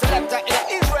wildest selector in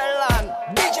Israel land,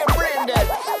 DJ Branded.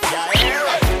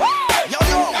 Yo,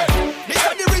 this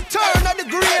is the return of the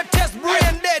greatest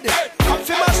Branded. Come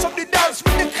to mash up the dance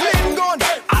with the clean gun.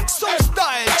 Axo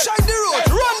style, check the road,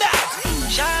 run that.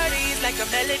 Shawty's like a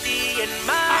melody in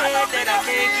my head that I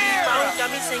can't keep on. Got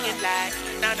me singing like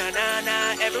na na na na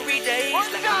every day. It's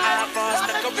like an iPod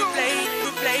stuck on replay.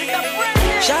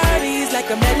 Shawty's like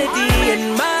a melody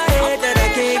in my head that I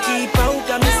can't keep on.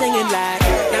 Got me singing like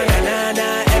na na na na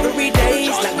every day.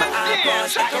 It's like my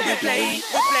iPod stuck on replay.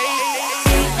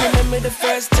 Remember the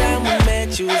first time we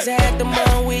met, you was at the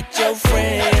mall with your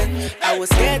friend. I was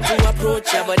scared to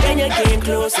approach you, but then you came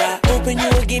closer, hoping you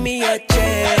would give me a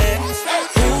chance.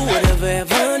 Who would have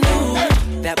ever knew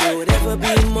that we would ever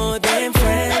be more than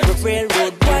friends? We're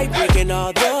railroad white, breaking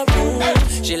all the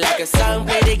rules. She like a song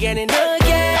played again and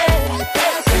again,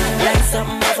 like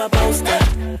something off a poster.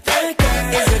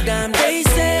 It's a damn they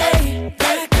say,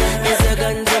 it's a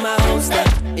gun to my holster,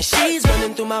 and she's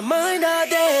running through my mind all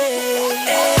day.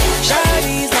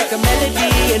 Shawty's like a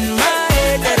melody in my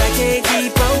head that I can't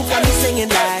keep on. Got me singing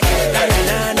like na na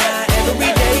na na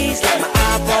every day. It's like my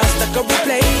iPod stuck on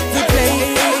replay.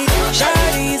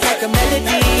 Shawty's like a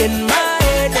melody in my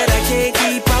head that I can't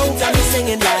keep on. Got me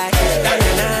singing like na na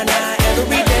na na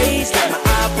every day. It's like my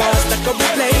iPod stuck on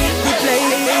replay.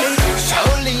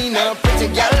 Shaolina, pretty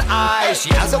girl eye. She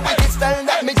has a wicked style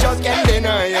that me just can't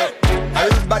deny. Her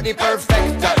body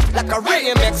perfect, like a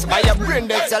remix by a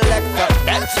Branded selector.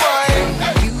 That's why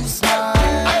you smile.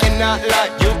 I cannot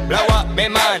let you blow up my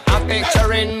mind. I'm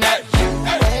picturing that you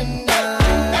and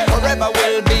I forever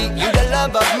will be you, the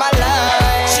love of my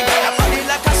life. She got a body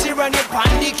like a serenade on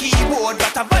the keyboard.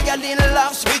 Got a violin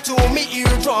love sweet to me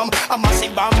eardrum. A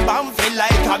massive bam bam feel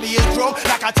like a bass drum.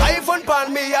 Like a typhoon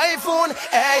on me iPhone.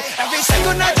 Hey, every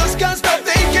second I just can't stop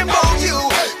thinking about you.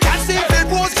 Can't see feel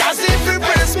post, can't see feel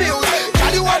press mute.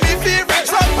 Girl, you are my favorite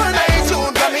track on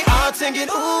iTunes. Got me heart singing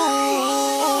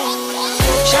ooh.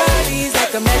 Shawty's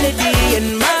like a melody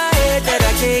in my head that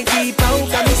I can't keep on.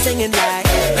 Got me singing like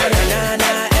na na na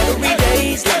na every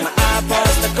day. It's like my iPod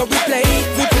stuck on replay.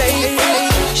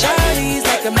 Shawty's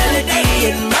like a melody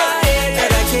in my head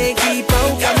that I can't keep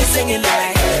on. Got me singing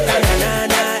like na na na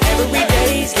na every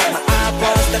day. It's like my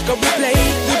iPod stuck on replay.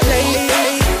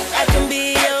 I can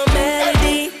be your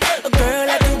melody, a girl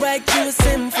I can write you a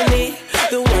symphony,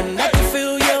 the one that can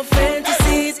fill your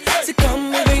fantasies. So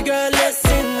come every girl, let's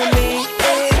sing with me.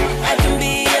 I can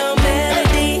be your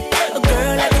melody, a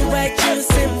girl I can write you a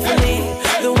symphony,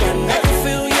 the one that can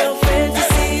fill your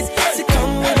fantasies. So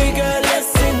come every girl, let's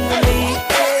sing with me.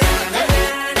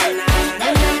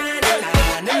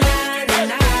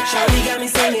 Shawty got me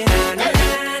singing.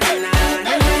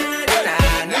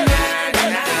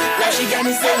 She got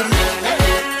me singing.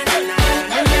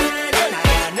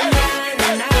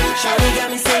 Shawty got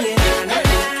me singing.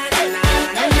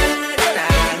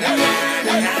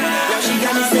 She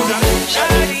got me singing.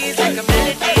 Shawty's like a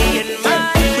melody in my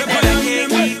head that I can't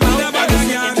keep on. Got me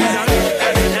singing.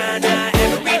 Na na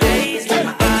every day. It's like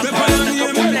my iPod stuck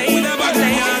on replay.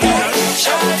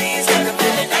 Shawty's like a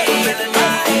melody in my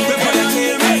head that I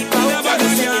can't keep on. Got me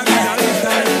singing.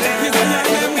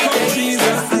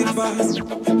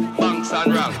 Bunks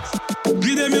and ranks.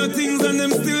 Give them your things and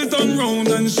them still turn round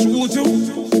and shoot you.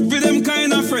 With them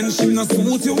kind of friendship not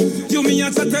suit you. You me a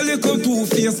chat a little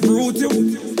two-faced brute you.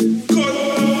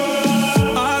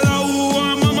 All of who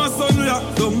are mama son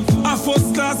locked them. A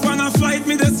first class when a flight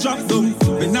me they strap them.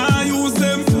 Me nah use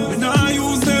them,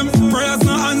 prayers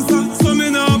no answer, so me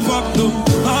nah pop them.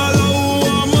 All of who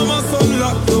are mama son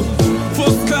locked them.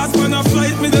 First class when a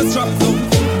flight me they strap them.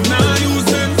 Nah use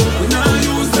them.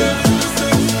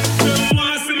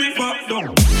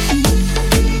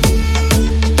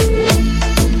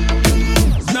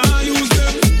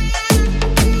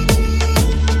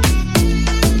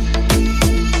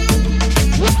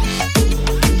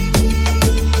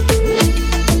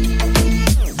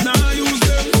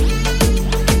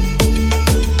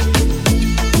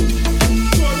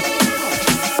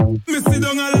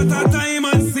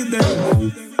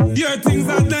 Your things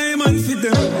are diamond.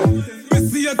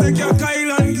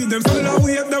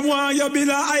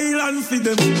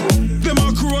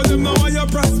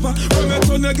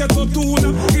 a ghetto tuna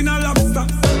in a lobster.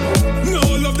 No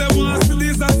love them wants to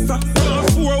disaster.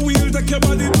 4-wheel take your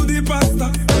body to the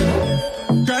pasta.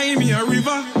 Cry me a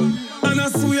river, and I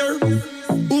swear,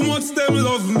 who much them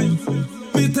love me?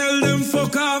 Me tell them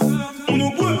fuck off.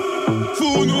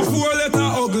 Fool no 4-letter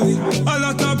ugly. A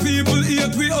lot of people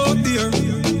hate we out there.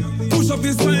 Push up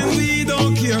his spine, we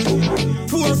don't care.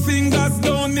 4 fingers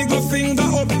down, me go finger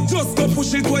up. Just go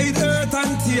push it wide, earth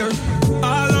and tear.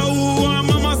 All of who want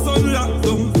mama son locked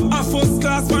down. A first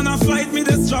class when I flight me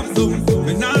they strap down.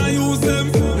 Me nah use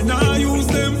them, me nah use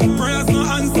them. Prayers no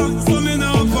answer, so me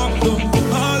nah pop down.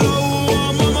 All of who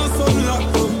want mama son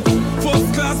locked down.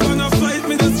 First class when I flight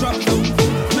me they strap down.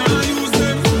 Nah use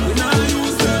them, me nah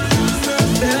use them.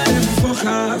 Let them fuck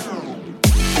off.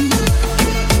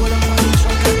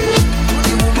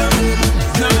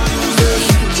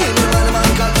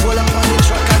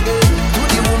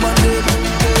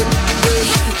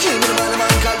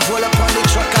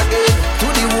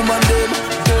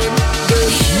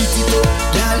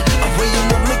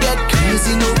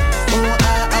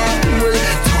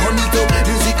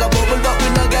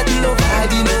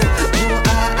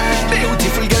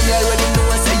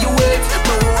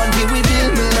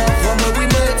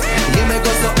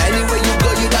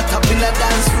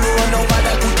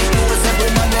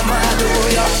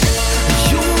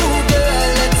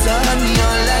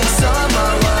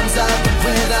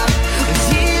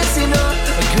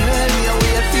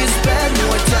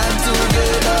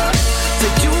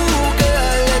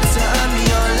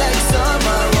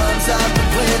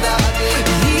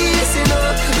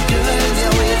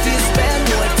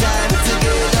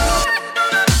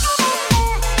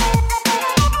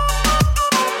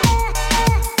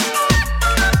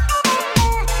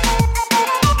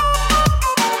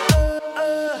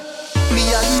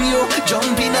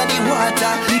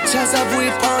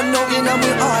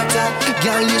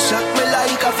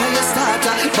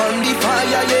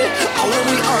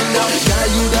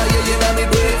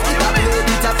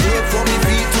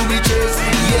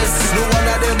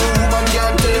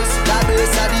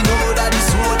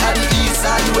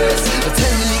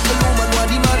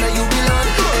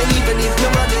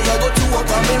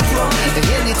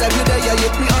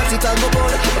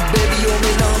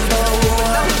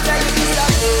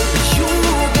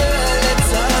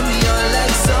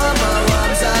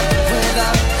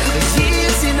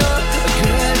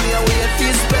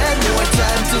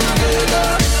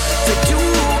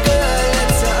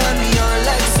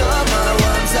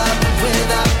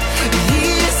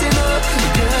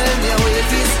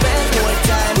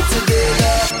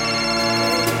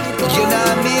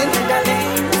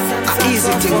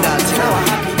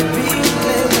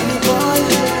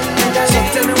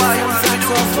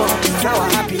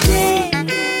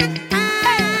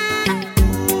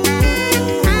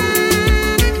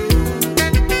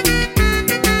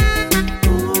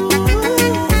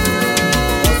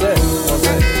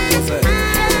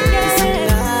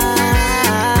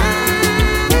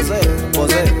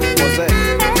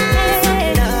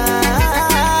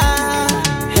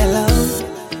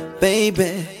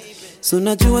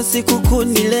 Unajua siku kuu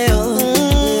ni leo.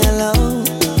 Hello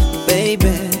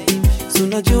baby,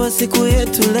 unajua siku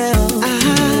yetu leo.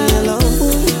 Hello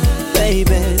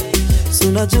baby,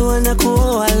 unajua na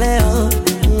kuoa leo.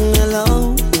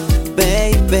 Hello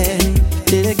baby,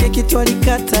 ile keki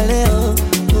twalikata leo.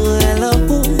 Hello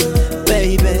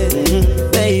baby,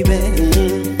 baby,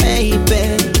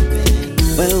 baby,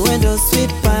 wewe ndo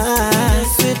sweet pie,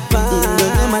 sweet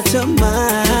pie, machoma,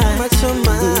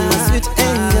 machoma, sweet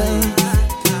angel,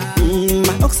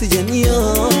 oxygen,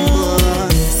 yo.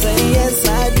 Say yes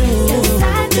I do, yes,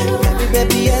 I do. Baby,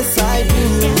 baby, yes I do,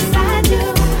 yes, I do.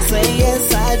 Say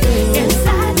yes I do, yes, I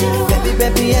do. Baby,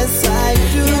 baby, yes I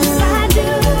do, yes, I do.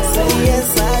 Say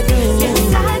yes I do,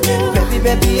 yes, I do. Baby,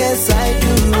 baby, yes I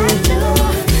do, I do.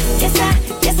 Yes I,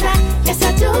 yes I, yes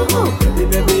I do. Baby,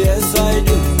 baby, yes I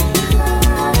do.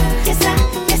 Yes I,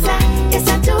 yes I, yes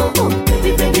I do.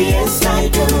 Baby, baby, yes I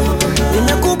do.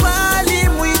 Ninakubali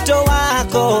mwito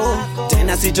wako,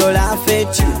 tena sitola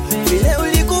fetu. Vile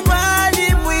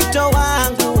ulikubali mwito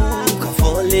wangu, ka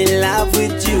fall in love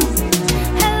with you.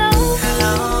 Hello,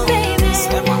 hello, baby.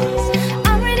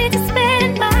 I'm ready to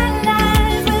spend my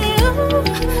life with you,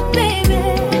 baby.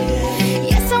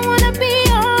 Yes, I wanna be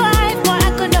your wife, but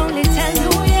I could only tell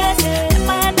you yes. If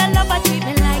I had a lover, treat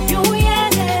me like you,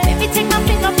 yes. Baby, take my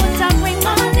finger, put a ring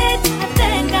on it. I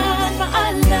thank God for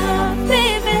our love,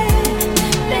 baby,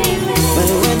 baby. But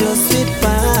when you're sweet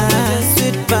pie,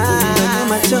 sweet pie,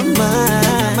 machoma,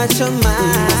 machoma,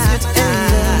 sweet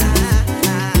angel,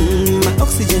 my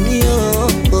oxygen, yo.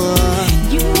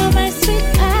 You are my sweet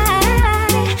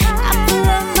pie, apple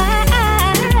of my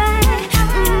eye.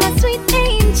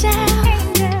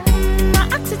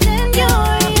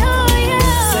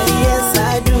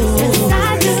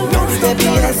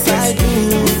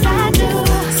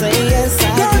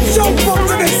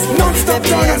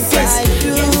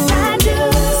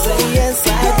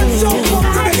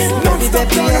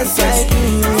 twist.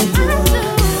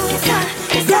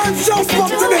 Girl, just up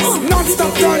to this,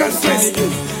 non-stop turn and twist.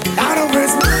 Out of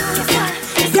his.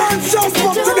 Girl, just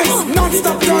up to this,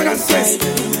 non-stop turn and twist.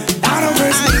 Out of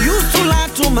his. I used to lie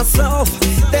to myself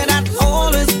that I'd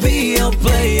always be a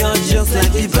player, just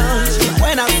like the bunch.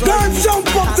 When I girl,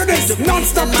 jump up to this,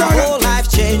 non-stop turn. My whole life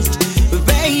changed,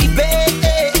 baby.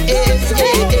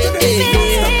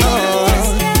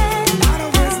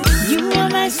 You are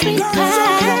my sweet pie.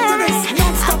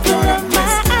 Apple of my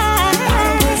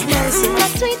eye. My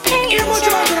sweet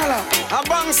angel. I'm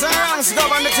bang songs, go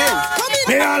on the team.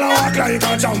 Me all walk like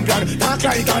a champion, talk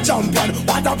like a champion.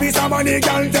 What a piece of money,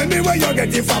 girl, tell me where you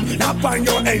get it from. Knock on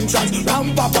your entrance,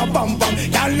 ram pa pa pam pam.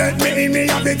 Girl, let me in me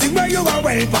have the thing where you are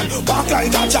waiting. Walk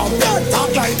like a champion,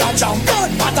 talk like a champion.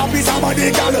 What a piece of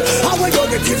money, girl, how where you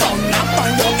get it from. Knock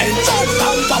on your entrance,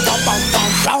 ram pa pa pam pam.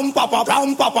 Ram pa pa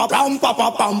ram pa pa ram pa pa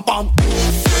pam pam.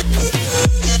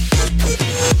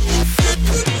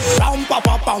 Ram pa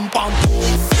pa pam pam.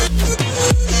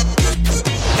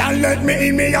 Can't let me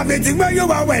in me have the thing where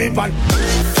you are waiting. Pam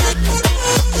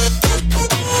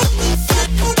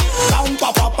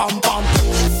pam pam pam pam.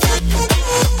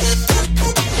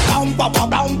 Pam pam pam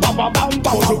pam pam pam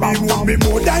pam. You be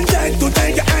more than dead to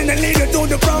take your hand and lead you to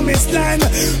the promised land.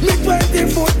 Me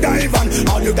 20-foot dive on.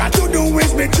 All you got to do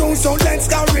is be true, so let's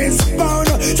go respond.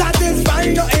 Satisfy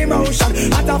your emotion.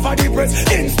 At a for the press,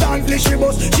 instantly she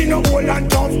bust. She no old and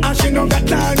tough and she no got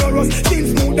none or rust.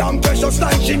 Skin smooth and precious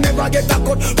like she never get a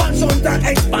cut. Pants on that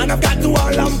expand, I've got to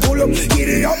all and pull up.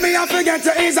 Giddy up me, I forget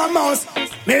to ease a mouse.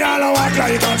 Me all walk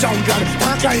like a champion,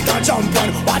 talk like a champion.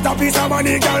 What a piece of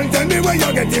money, girl, tell me where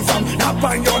you get it from. Knock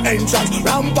on your entrance,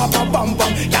 ram pa pa pam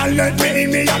pam. Girl, let me in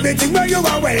me have the thing where you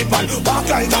are waiting. Walk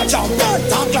like a champion,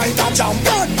 talk like a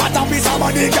champion. What a piece of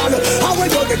money, girl, how will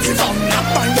you get it from?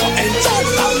 Knock on your entrance,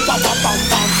 ram pa pa pam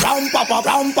pam. Ram pa pa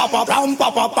ram pa pa ram pa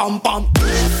pa pam pam.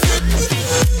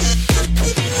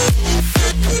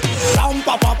 Ram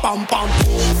pa pa pam pam.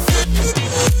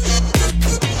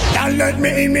 Girl, let me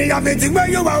in me have the thing where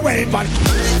you are waiting.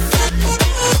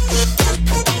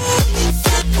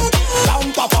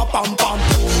 Ram pa pa pam pam.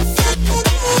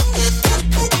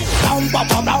 Ram pa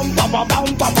pa ram pa pa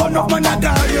pam pam. But no man at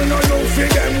all, you know you feel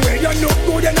them way. You look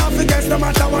good enough to guess no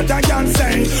matter what I can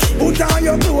say. Put on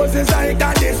your clothes is like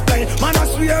a display. Man, I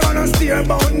swear on a steer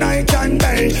about night and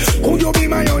day. Could you be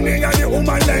my only and the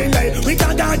woman lay? We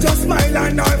can't just smile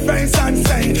on her face and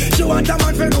say she want a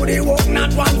man to do the work,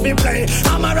 not one to play.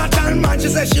 I'm a rattan man, she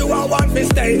says she want one to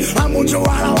stay. I'm going to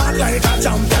walk like a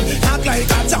champion, act like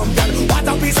a champion. What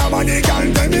a piece of money,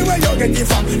 girl, tell me where you get it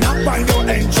from. Knock on your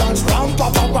entrance, ram pa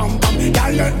pa pam pam.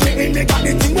 Girl, let me in, me got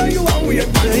the thing where you are weird.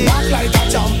 Act like a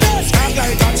champion, act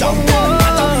like a champion.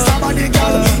 What a piece of money,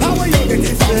 girl, how will you get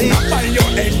it from? Knock on your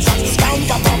entrance, ram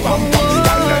pa pa pam pam.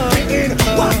 Girl, let me in,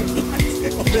 what?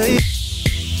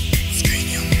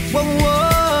 Whoa,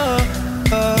 whoa,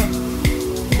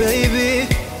 baby,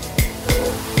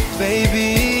 baby.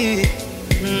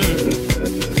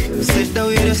 Sit down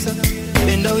with us,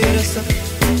 bend down with us.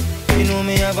 You know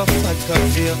me have a fat cock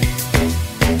for you.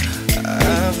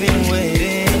 I've been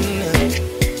waiting.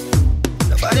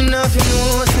 Nobody nothing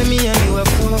knows, say me and you a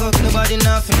fuck. Nobody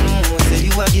nothing knows, say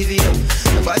you a give it up.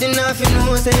 Nobody nothing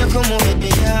knows, say you come home with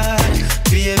me hard.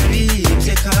 Baby,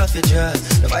 take off your dress.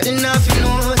 Nobody nothing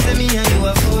knows, say me and you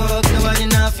a fuck. Nobody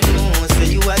nothing knows, say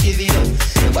you a give it up.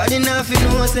 Nobody nothing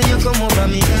knows, say you come over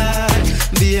me hard.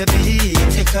 Baby,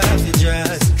 take off your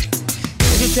dress.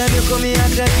 Every time you come here,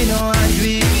 act like you know I do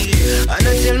it. And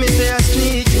don't tell me say I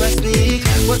sneak, you a sneak.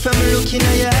 But from looking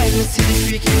at your eyes, me see the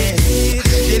freakiness.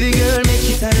 Baby girl, make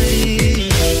it a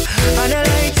leave. And I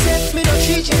like set, me don't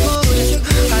treat you good.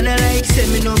 And I like set,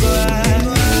 me no go hard.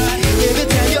 Every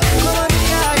time you come on me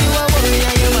hard, you a worry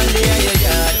and you man lay on your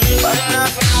yard. Nobody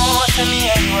nothing knows, say me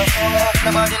and you a fuck.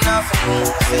 Nobody nothing knows,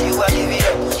 say you a give it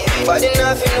up. Nobody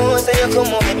nothing knows, say you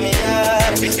come on with me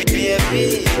hard.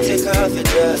 Baby, take off your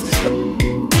dress.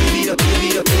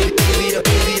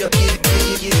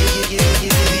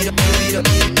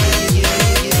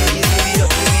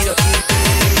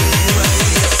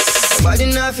 Nobody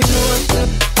nothing knows.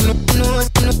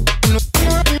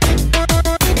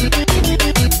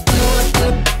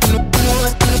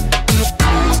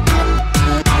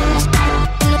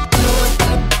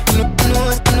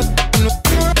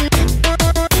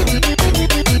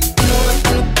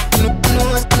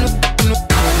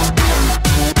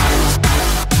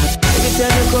 Every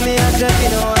time you come here, I try to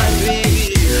know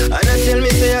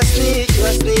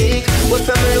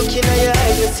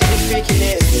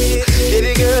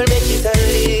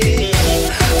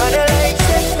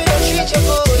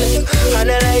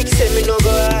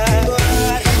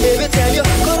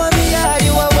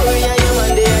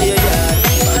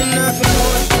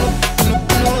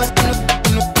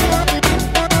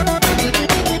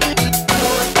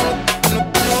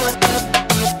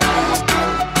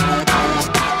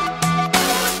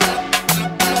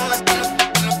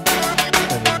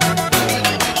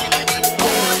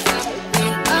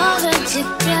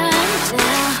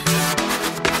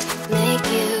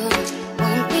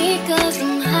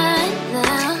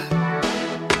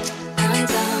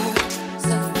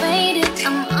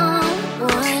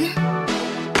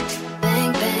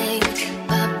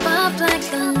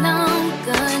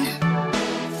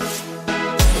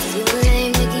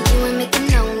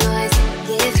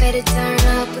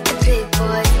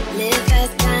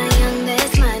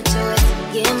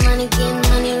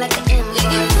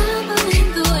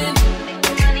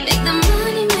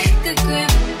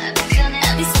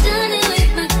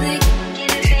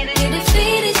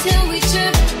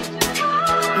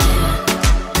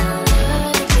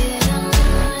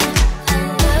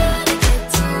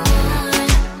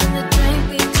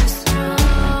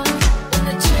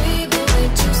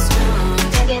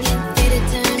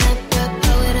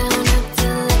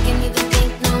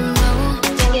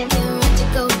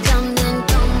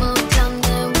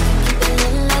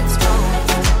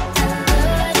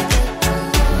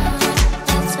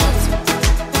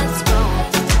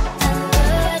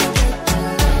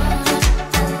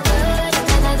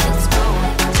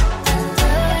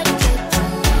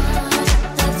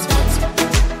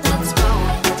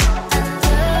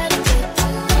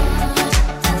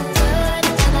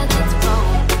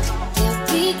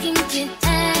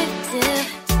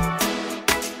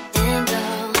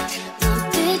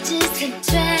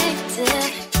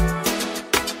attractive.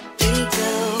 We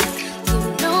go, you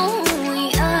know who we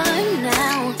are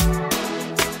now.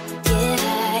 Get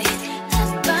high,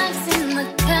 hot box in the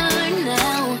car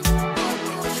now.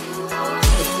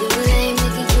 If you ain't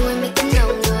making you ain't making no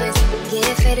noise.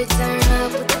 Get fed to turn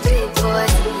up with the big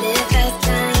boys. Live fast,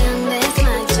 die young, that's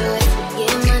my choice.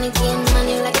 Get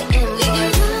money like an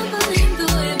invoice.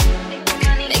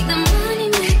 Make the money,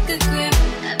 make a grip.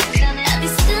 I be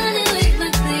stunning with my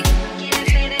click.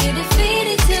 Get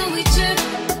defeated till we trip.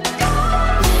 I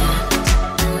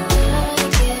love to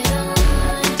get on.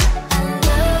 I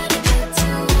love to get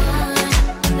too on.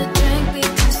 When the drink be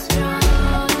too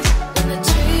strong, when the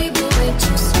tree be way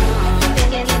too strong. Get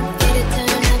ready to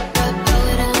turn up, blow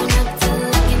it on up till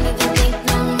I can't even think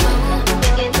no more.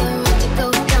 Get ready to go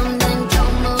down, then go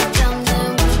more down, then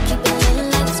we keep it lit,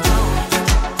 let's go.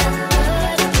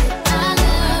 I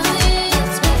love it,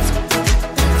 let's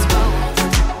go.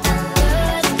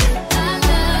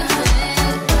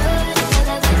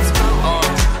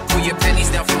 Pull your panties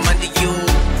down from under you.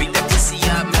 Beat that pussy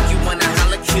up, make you wanna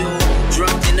holla cute.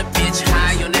 Drunk in a bitch,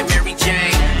 high on that Mary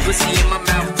Jane. Pussy in my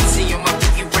mouth, pussy on my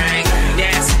pinky ring.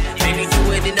 Nasty, baby, do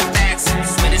it in the back.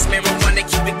 Sweat is marijuana,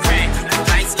 keep it cracked.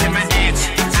 Lights, camera,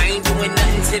 action. I ain't doing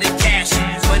nothing to the cash.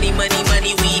 Money, money,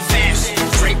 money, we fashion.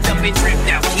 Draped up and dripped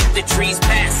out, keep the trees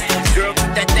passing. Girl,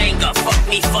 put that thing up, fuck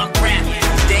me, fuck rap.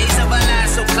 Days of our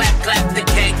lives, so clap, clap the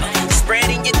cake.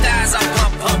 Spreading your thighs, I'll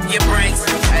pump your brakes.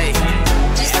 Hey.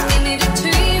 Just give me the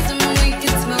trees and we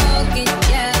can smoke it,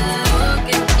 yeah.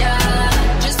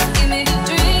 Just give me the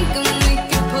drink and we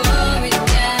can pour it,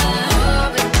 yeah.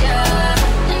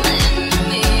 And my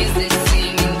enemies, they see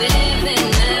me dead and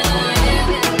now.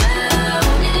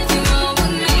 And if you roll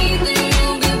with me, then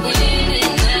you'll be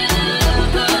winning now.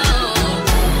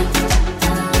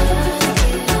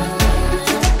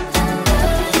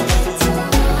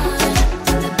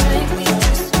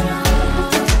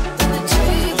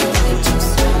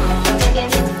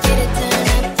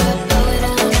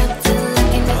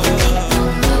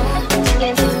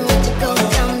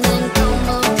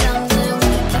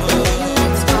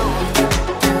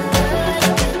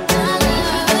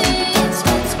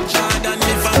 Jordan,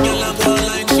 if a girl a go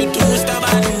line, she too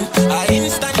stubborn. I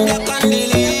instant duck and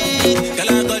delete. Girl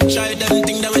a go try them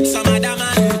thing that with some other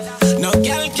man. No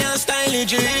girl can style it,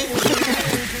 G.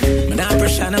 Man, I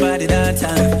pressure nobody that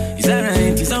time. It's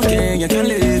alright, it's okay, you can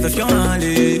live if you want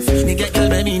live. Nigga, girl,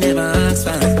 baby, never ask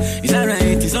for. It's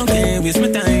alright, it's okay, waste my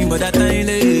time, but that time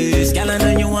is. Girl, I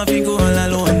know you want to go all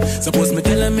alone. Suppose me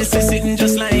tell her, me see sitting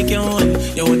just like your own.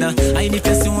 You woulda hide the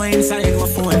face you want inside my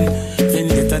phone.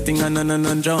 Vendetta thing and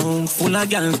none drunk. Full of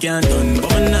gal can't done.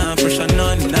 But me nah pressure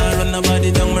none. Nah run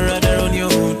nobody down, me rather run you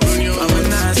out. I'm a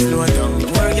nah slow down.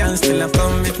 More gal still a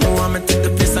come. If me want me take the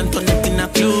place and turn it in a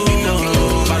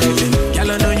club.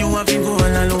 Gal, I know you want to go all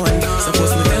alone.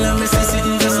 Suppose me tell her, me see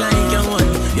sitting just like your own.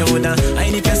 You woulda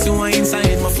hide the face you want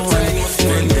inside my phone.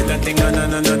 Vendetta thing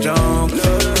and none drunk.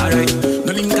 Alright,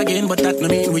 no link again, but that no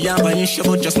mean we have an issue.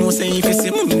 But just know say if you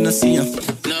see me, no see ya.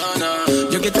 No.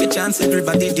 You get the chance,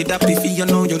 everybody did that if you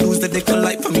know you lose the dick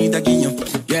life for me that give you.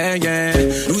 Yeah.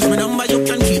 Lose my number, you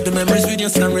can keep the memories with your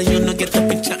story. You no get the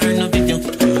picture or no video.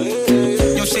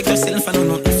 You shake yourself and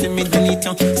no nothing for me delete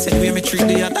you. Said we me treat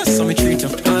the others, so me treat you.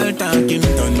 All talking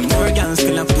done, more guns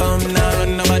still have come. Now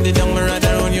run nobody down, me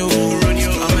rather run you.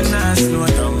 I'm a nice slow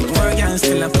down. More guns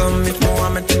still have come. If more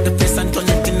want me take the place and turn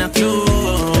it in a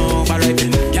club. Alright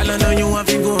then, girl, I know you want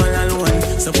to go all alone.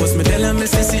 Suppose me tell her me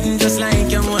say sitting just like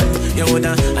your one. You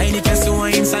woulda hide the place you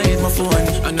want inside my phone.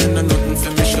 And then nothing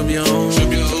for me should be home.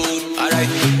 Alright,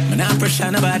 man, I pressure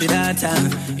nobody that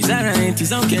time. It's alright,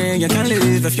 it's okay, you can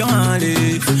live if you want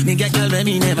live. Nigga, girl,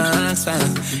 baby, never ask for.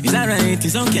 It's alright,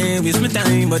 it's okay, waste my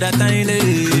time, but that time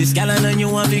is. Girl, I know you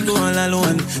want to go all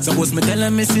alone. Suppose me tell her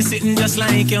me see sitting just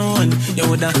like your one. You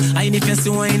woulda hide the place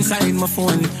you want inside my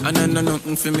phone. And then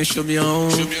nothing for me should be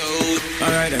home.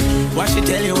 Alright then, what she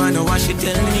tell you, I know what she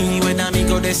tell me. When I me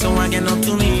go there, so I get up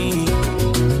to me.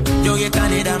 You get a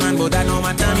leader man, but that no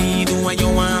matter me. Do what you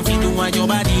want, do what your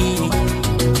body.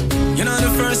 You know the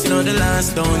first, you know the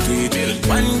last, don't keep it.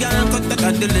 One girl cut the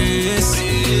cut the list.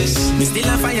 Me still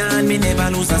a fire and me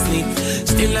never lose a sleep.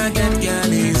 Still I get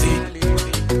girl easy.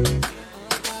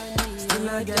 Still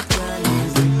I get girl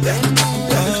easy.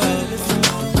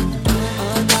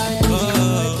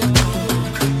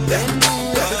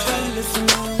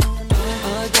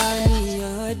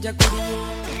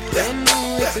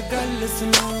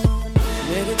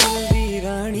 मेरे दिल दी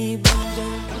रानी बन जा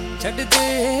छड़ दे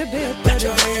बेहतर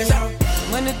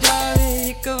मन जावे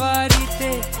एक वारी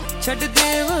ते छड़ दे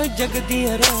वो जग दी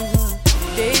रावा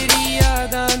तेरी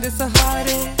यादां दे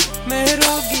सहारे मैं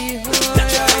रोगी हो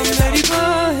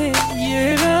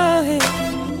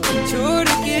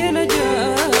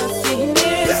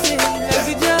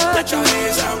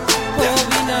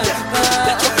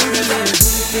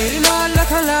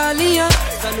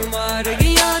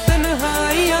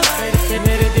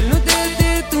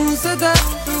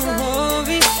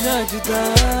जुदा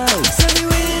सभी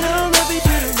waiting on मैं भी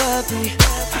जुड़ Bapi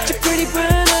With your pretty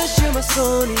brown eyes you're my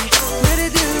Soni मेरे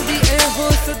दिल दी ए हो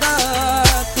सदा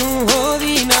तू हो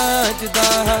भी ना जुदा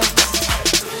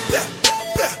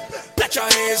Let your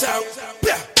hands out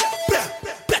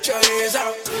Let your hands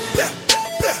out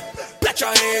Let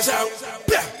your hands out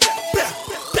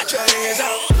Let your hands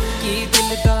out की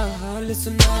दिल दा हाल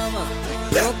सुनावा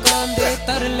लोकां दे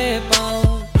तरले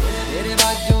पाऊं तेरे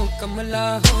बाजों कमला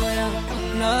होया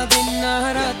ना दिन ना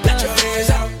रात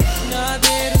ना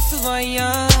दे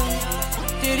रसवाइयां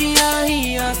तेरियां ही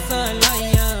आसां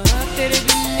लाइयां तेरे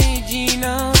बिन नहीं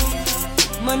जीना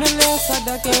मन ले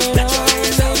सादा कहना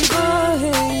मेरी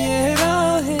बाहें ये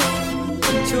राहें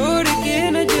छोड़ के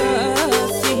न जा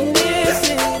सीने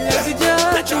से लग जा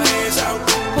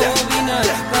हो भी ना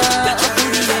जुदा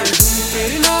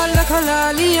तेरे नाल लखां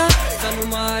लालियां सानू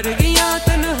मार गया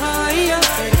तन्हाइयां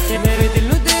ते मेरे दिल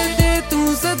नू दे दे तू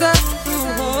सदा तू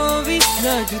हो भी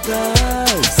ना जुदा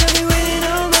सभी waiting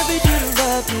on मैं भी जुड़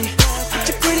Bapi With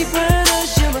your pretty brown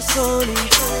eyes you're my Soni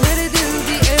मेरे दिल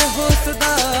दी ए हो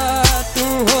सदा तू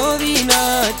हो भी ना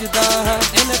जुदा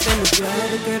एना तेनू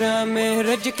प्यार करा मैं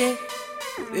रज के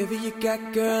Baby you got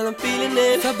girl I'm feeling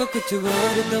it सब कुछ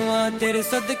वार दवा तेरे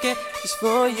सदके Just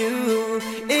for you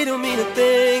It don't mean a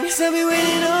thing सभी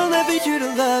waiting on मैं भी जुड़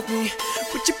Bapi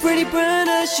With your pretty brown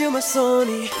eyes you're my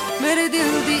Soni मेरे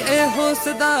दिल दी ए हो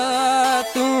सदा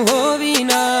तू हो भी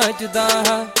ना जुदा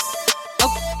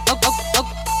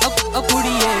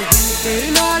कुड़िए तेरे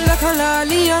नाल लखां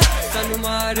लालियां सानू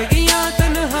मार गया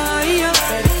तन्हाइयां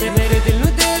ते मेरे दिल नू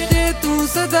दे दे तू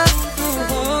सदा तू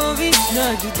हो भी ना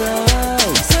जुदा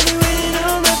सभी waiting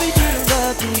on मैं भी जुड़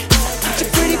Bapi With your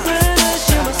pretty brown eyes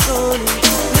you're my Soni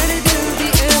मेरे दिल दी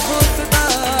ए हो सदा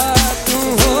तू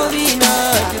हो भी ना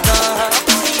जुदा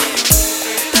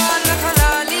तेरे नाल लखां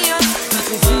लालियां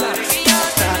सानू मार गया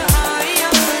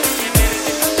तन्हाइयां ते मेरे दिल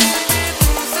नू दे दे तू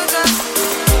सदा तू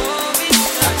हो भी ना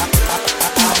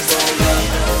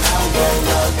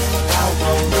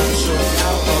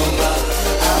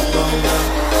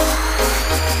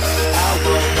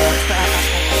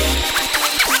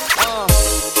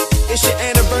It's your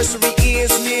anniversary,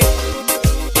 isn't it?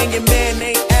 And your man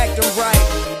ain't acting right.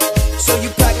 So you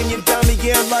packing your dummy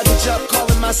gear luggage up,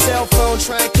 calling my cell phone,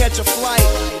 trying to catch a flight.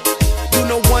 You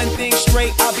know one thing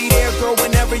straight, I'll be there, girl,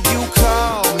 whenever you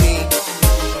call me.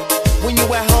 When you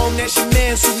at home, that's your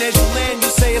man. Soon as you land, you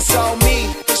say it's all me.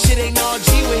 This shit ain't all G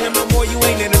with him no more, you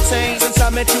ain't entertained. Since I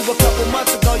met you a couple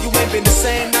months ago, you ain't been the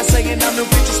same. Not saying I'm the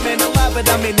richest man alive, but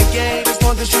I'm in the game. As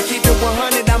long as you keep it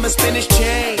 100, I'ma spin this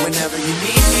chain. Whenever you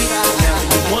need me, whenever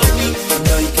you want me, you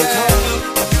know you can call me.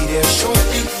 I'll be there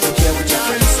shortly. Don't care what your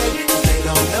friends say, if they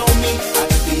don't know me. I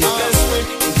could be your best friend,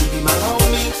 if you be my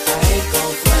homie. I ain't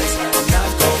gon' flex, I'm not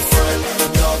gon' front. You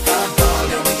know if I ball,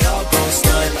 then we all gon'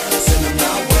 stunt. Send them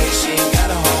my way, she ain't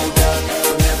gotta hold up.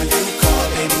 Whenever you call,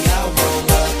 baby, I'll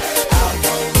roll up. I'll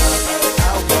roll up,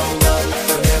 I'll roll up.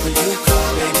 Whenever you call,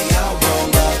 baby, I'll roll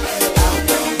up. I'll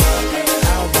roll up,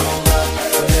 I'll roll up.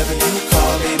 Whenever you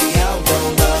call, baby, I'll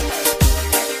roll up.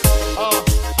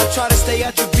 I try to stay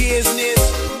out your business,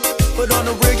 but on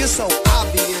the real, you're so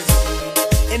obvious.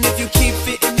 And if you keep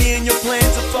fitting me in your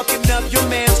plans of fucking up, your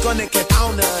man's gonna get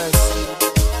on us.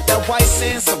 That white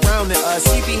sand surrounding us,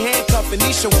 he be handcuffing,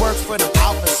 he should work for the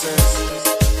officers.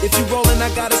 If you rollin', I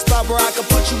got a spot where I can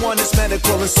put you on this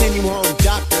medical and send you home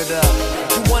doctored up.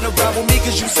 You wanna ride with me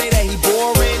cause you say that he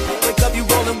boring. Wake up, you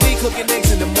rollin' weed, cooking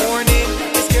eggs in the morning.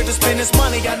 Ain't scared to spend this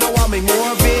money, I know I'll make more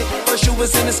of it. First you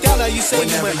was in the sky, now you say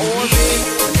whenever you in orbit.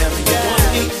 Whenever you want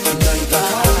me, you know you can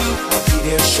call me. I'll be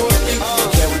there shortly,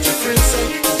 don't care what your friends say,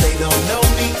 cause they don't know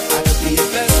me. I could be your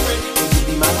best friend, and you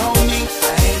be my homie.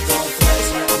 I ain't gon' flex,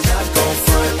 I'm not gon'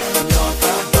 front. You know if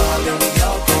I ball, then we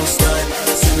all gon' stunt.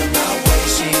 Send them my way,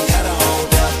 she ain't gotta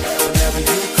hold up. Whenever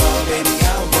you call, baby,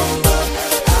 I'll roll up.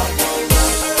 I'll roll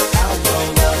up, I'll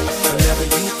roll up. Whenever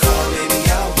you call, baby,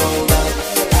 I'll roll up.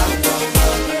 I'll roll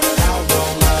up, I'll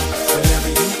roll up.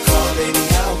 Whenever you call, baby,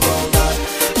 I'll roll up.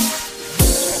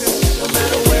 No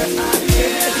matter where I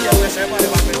am,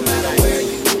 no matter where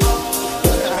you are,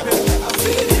 I'll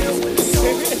be there when it's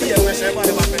over.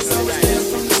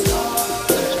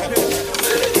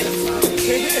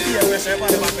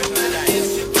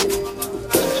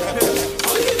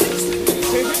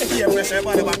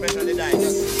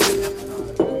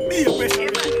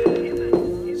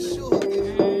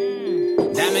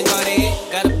 Diamond Cartier,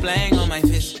 got a bling on my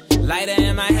fist. Lighter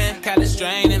in my hand, got a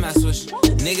strain in my switch.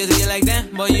 Niggas get like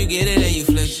that, boy, you get it and you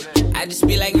flinch. I just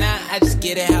be like, nah, I just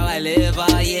get it how I live.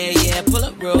 Oh, yeah, yeah, pull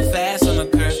up real fast on the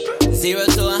curve. 0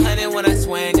 to 100 when I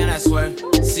swing and I swerve.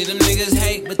 See them niggas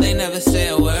hate, but they never say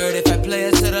a word. If I play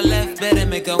it to the left, better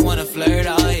make a don't wanna flirt,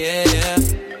 oh yeah, yeah.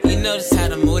 You notice how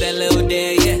to move that little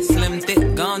there, yeah. Slim,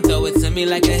 thick, gon' throw it to me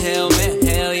like a helmet,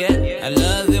 hell yeah. I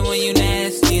love it when you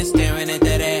nasty and staring at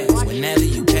that ass whenever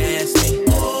you pass me.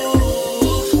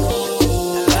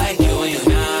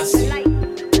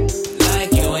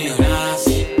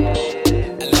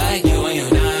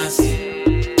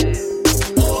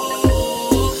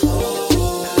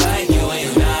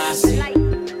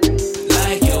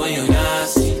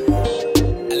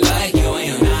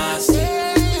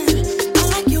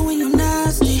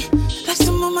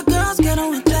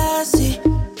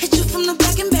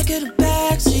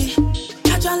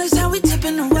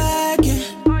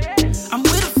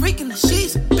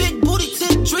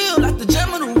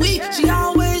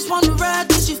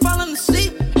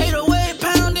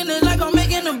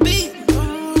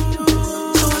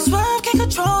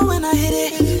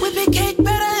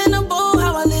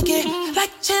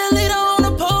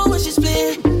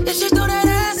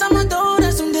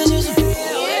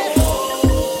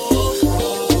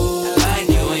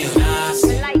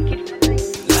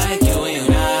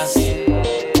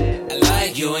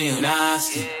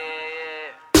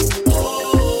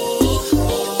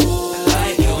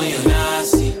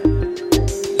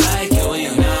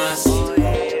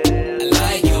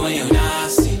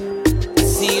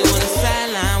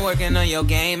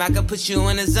 I could put you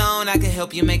in a zone, I can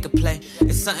help you make a play.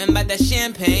 It's something about that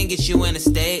champagne, get you in a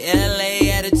state. LA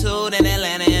attitude and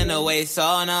Atlanta in the way,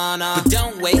 so no. But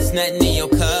don't waste nothing in your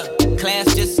cup.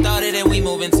 Class just started and we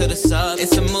moving to the sub.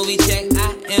 It's a movie check,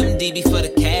 IMDb for the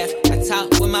cast. I talk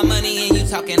with my money and you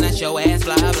talking out your ass,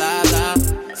 blah, blah, blah.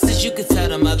 Since you could tell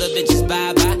them other bitches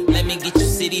bye-bye, let me get you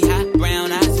city hot,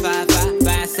 brown eyes, 5'5",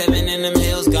 5'7", in them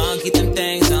hills, gone, keep them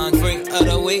things on. Freak of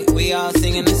the week, we all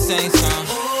singing the same song.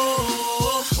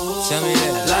 Tell me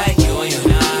that I like you when you're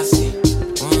nasty.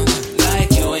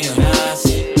 Like you when you're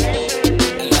nasty.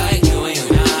 I like you when you're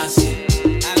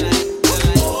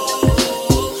nasty.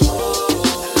 I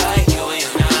like you when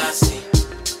you're nasty.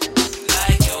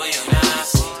 Like you when you're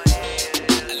nasty.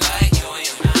 I like you when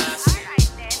you're nasty.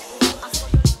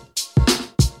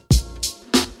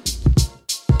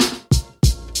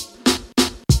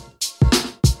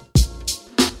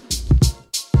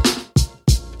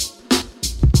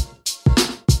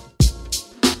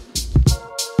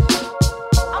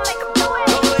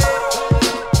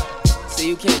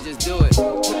 You can't just do it.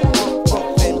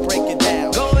 Then break it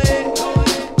down. Go ahead.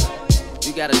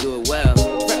 You gotta do it well.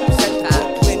 Represent time.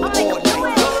 Win all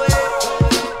night. Go ahead.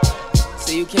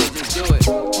 So you can't just do it.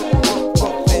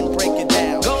 Then break it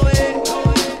down. Go ahead.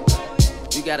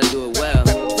 You gotta do it well.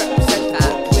 Represent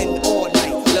time. Win all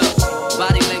night. Look,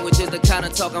 body language is the kind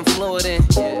of talk I'm fluent in.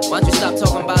 Why don't you stop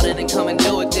talking about it and come and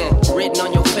do it then? Written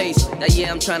on your face, that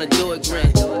yeah, I'm trying to do it,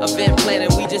 grin. Event planning,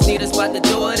 we just need a spot to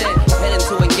do it in. Head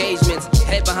into engagements,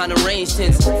 head behind arranged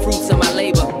tents. Fruits of my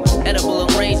labor, edible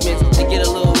arrangements. They get a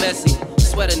little messy,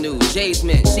 sweater new, J's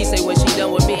mint. She say when she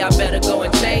done with me, I better go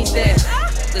and change that.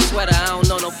 The sweater, I don't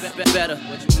know no better.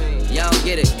 Y'all don't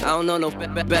get it, I don't know no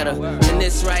better. And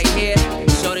this right here,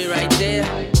 shorty right there,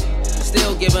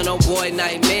 still giving old boy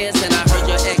nightmares. And I heard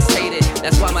your ex hated,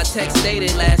 that's why my text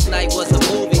stated last night was a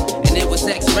movie, and it was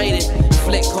X-rated.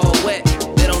 Flick called Wet,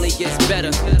 it only gets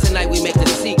better. Tonight we make the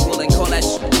sequel and call that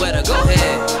shit wetter. Go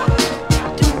ahead.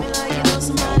 Do me like you know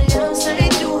somebody else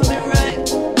ain't doing me right.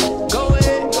 Go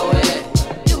ahead, go ahead.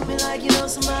 Do me like you know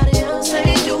somebody else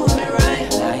ain't doing me right.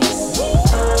 Nice.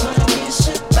 I'ma kiss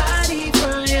your body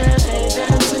from your head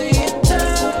down to your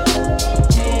toe.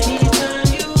 Anytime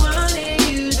you want it,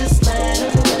 you just let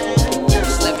it know.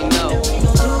 Just let me know. And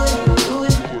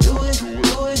we gon' do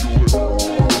it.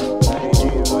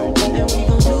 And we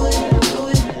gon' do it.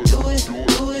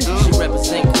 She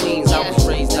represent Queens, I was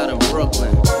raised out in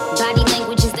Brooklyn. Body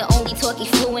language is the only talk he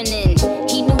fluent in.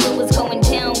 He knew what was going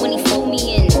down when he flew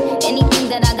me in. Anything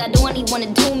that I got on, he wanna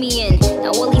do me in.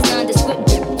 Now all these nondescript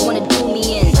wanna do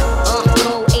me in.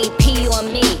 Go AP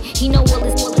on me. He know all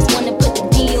his wanna put the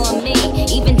D on me.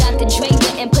 Even Dr. Dre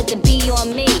wouldn't put the B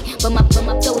on me. But my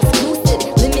flow exclusive,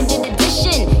 limited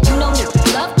edition. You know me,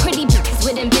 love pretty bitches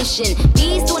with ambition.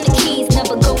 Bees on the keys,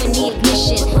 never go in the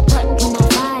ignition. But when I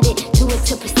ride it, do it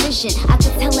to precision. I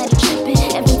can tell that it's tripping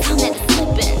every time that it's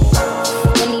slipping.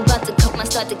 When he about to come, I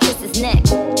start to kiss his neck.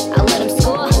 I let him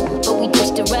score, but we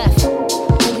ditch the ref.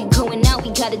 When we going out,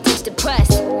 we gotta ditch the press.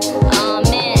 Aw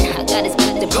man, I got his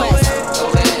back depressed.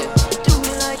 Go ahead, Do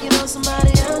me like you know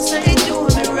somebody else ain't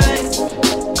doing me right.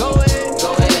 go ahead,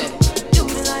 go ahead. Do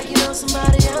me like you know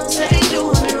somebody else ain't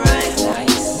doing me right.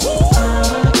 Nice.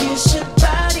 I'ma kiss your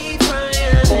body from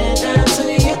your head down to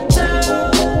your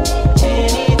toe.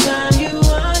 Anytime you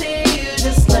want it, you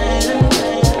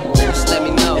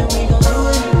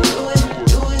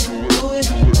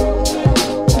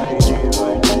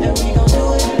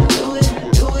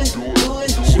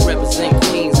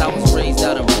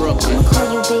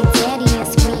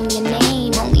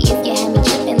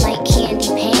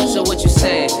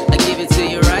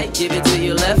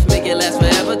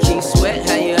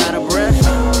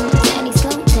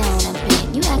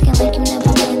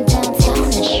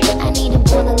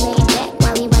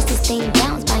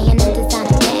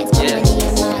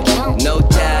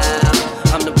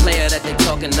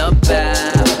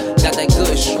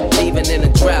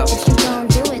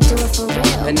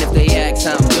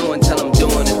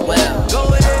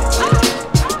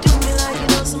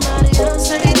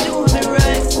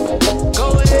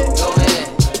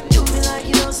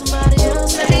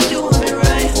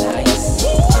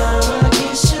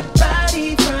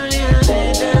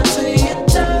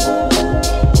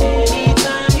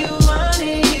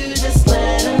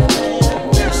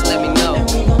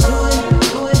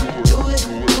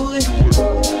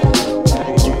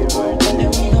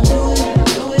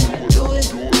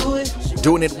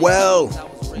it well.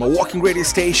 Mawalking Radio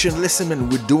Station. Listen, man,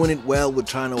 we're doing it well. We're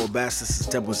trying our best. This is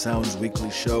Tembo Sounds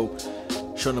weekly show.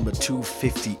 Show number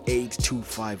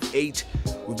 258.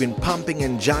 We've been pumping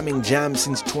and jamming jams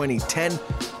since 2010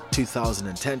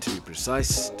 to be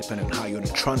precise, depending on how you want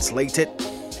to translate it.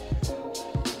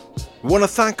 We want to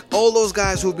thank all those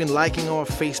guys who've been liking our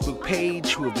Facebook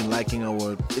page, who have been liking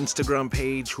our Instagram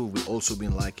page, who've also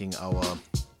been liking our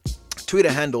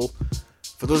Twitter handle.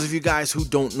 For those of you guys who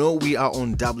don't know, we are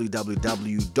on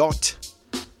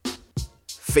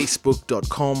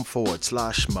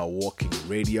www.facebook.com/Mawalking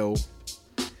Radio.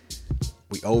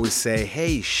 We always say,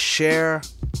 hey, share,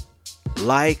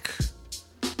 like,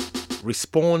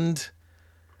 respond,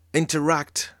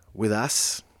 interact with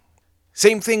us.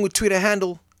 Same thing with Twitter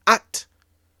handle at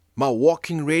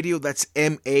Mawalking Radio. That's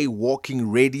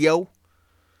Mawalking Radio.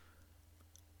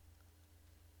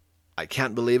 I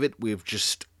can't believe it. We've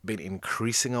just been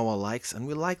increasing our likes, and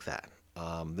we like that.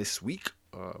 This week,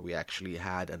 we actually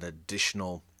had an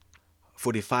additional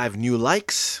 45 new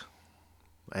likes,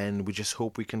 and we just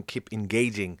hope we can keep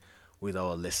engaging with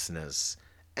our listeners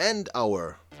and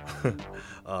our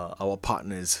our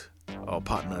partners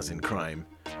in crime.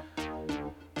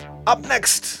 Up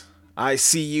next, I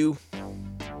See You,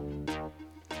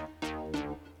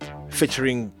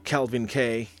 featuring Calvin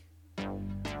K.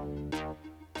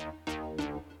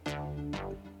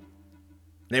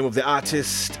 Name of the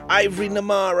artist, Ivory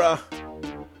Namara.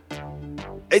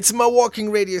 It's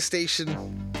Mawalking Radio Station.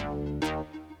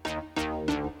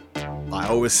 I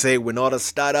always say we're not a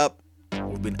startup.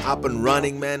 We've been up and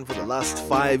running, man, for the last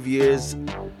 5 years.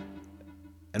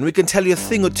 And we can tell you a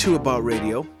thing or two about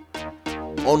radio,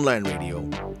 online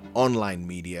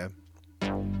media.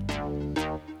 And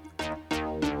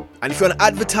if you want to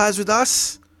advertise with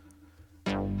us,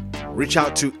 reach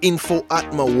out to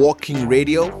info@Mawalking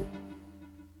Radio.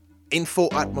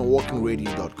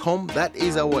 info@mawalkingradio.com. That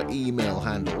is our email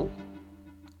handle.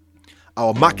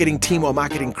 Our marketing team, our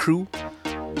marketing crew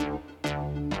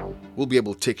will be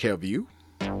able to take care of you.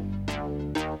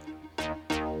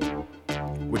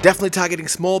 We're definitely targeting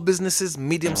small businesses,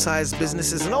 medium-sized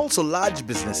businesses, and also large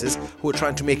businesses who are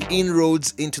trying to make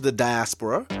inroads into the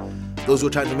diaspora. Those who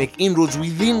are trying to make inroads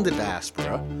within the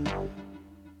diaspora.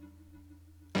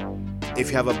 If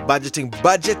you have a budgeting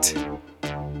budget,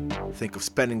 think of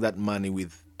spending that money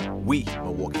with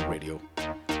Mawalking Radio.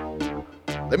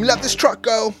 Let me let this truck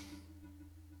go.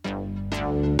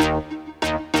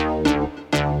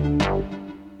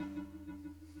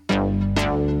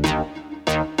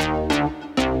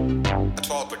 To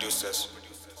all producers.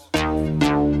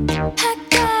 I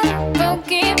got a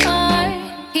broken heart.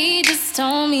 He just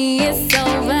told me it's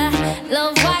over.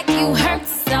 Love, why you hurt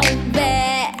so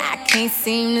bad? I can't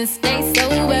seem to stay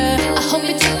sober. I hope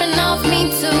you're tripping off me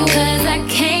too, 'cause I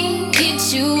can't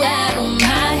get you out of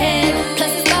my head.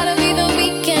 Plus it's gotta be the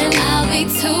weekend. I'll be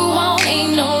too on.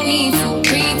 Ain't no need to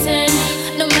pretend.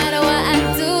 No matter what I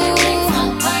do,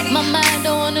 my mind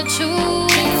don't wanna choose.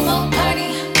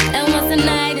 And once the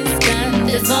night is done,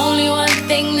 there's only one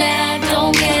thing that I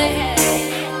don't get.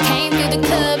 Came through the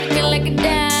club looking like a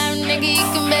dime, nigga, you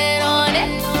can bet on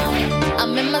it.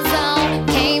 I'm in my zone,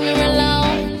 came here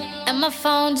alone, and my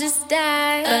phone just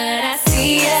died. But I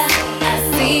see ya, I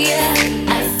see ya,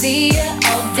 I see ya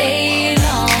all day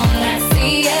long. I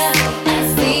see ya, I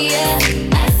see ya,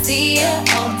 I see ya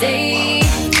all day.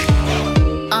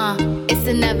 It's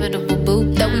inevitable, boo.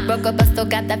 Though we broke up, I still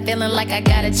got that feeling like I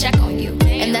gotta check on you.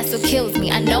 And that's what kills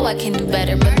me. I know I can do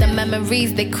better, but the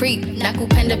memories, they creep.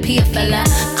 Nakupenda pia fella.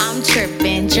 I'm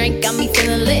tripping, drink got me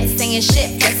feeling lit. Saying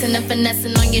shit, flexing and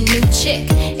finessing on your new chick.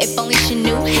 If only she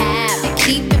knew how to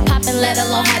keep it popping, let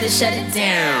alone how to shut it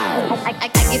down. I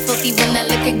get filthy when that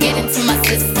liquor get into my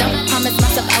system. Promise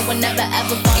myself I would never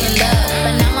ever fall in love,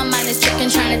 but now my mind is tripping,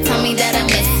 trying to tell me that I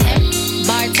miss him.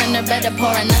 Bartender, better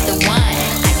pour another wine.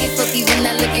 I get filthy when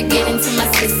that liquor get into my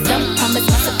system. Promise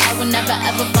myself I would never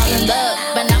ever fall in love,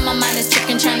 but now my mind is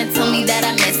tripping, trying to tell me that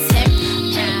I miss him.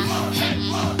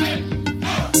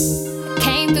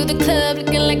 Came through the club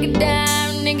looking like a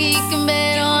dime, nigga, you can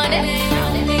bet on it.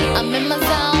 I'm in my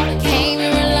zone, came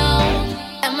here alone,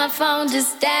 and my phone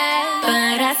just died.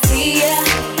 But I see ya,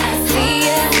 I see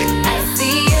ya, I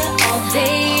see ya all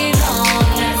day long.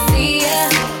 I see ya,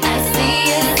 I see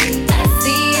ya, I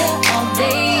see ya all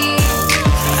day.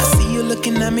 I see you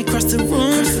looking at me across the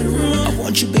room. I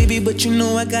want you, baby, but you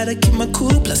know I gotta keep my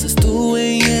cool. Plus it's 2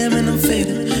 a.m. and I'm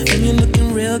faded. And you're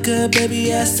looking real good,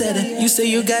 baby, I said it. You say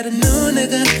you got a new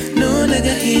nigga.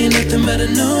 He ain't nothing but a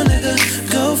new nigga.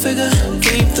 Go figure.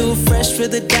 Came through fresh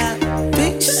with a dot.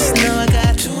 Bitches, now I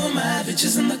got 2 of my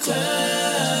bitches in the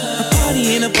club. party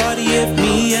ain't a party if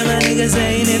me and my niggas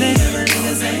ain't in it.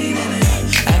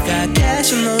 I got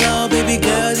cash on the low, baby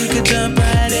girl, you could jump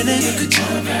right in it.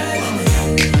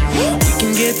 We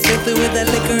can get filthy with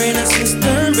that liquor in our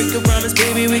system. Break a promise,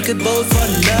 baby, we could both fall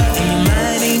in love. And your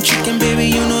mind ain't tricking, baby,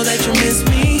 you know that you miss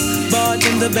me.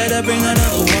 Bartender, better bring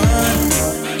another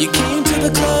one. You came to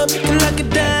the club looking like a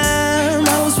dime.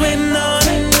 I was waiting on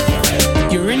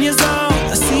it. You're in your zone,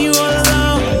 I see you all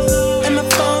alone, and my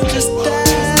phone just died.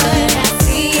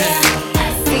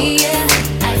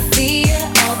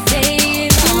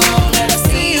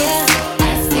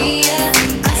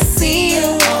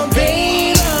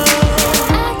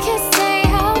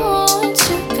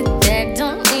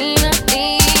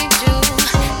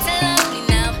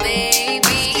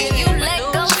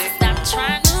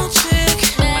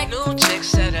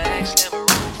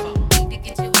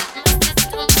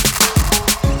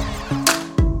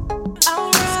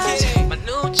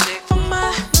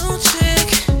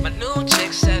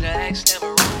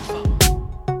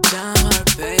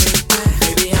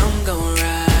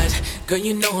 Girl,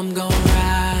 you know I'm gon'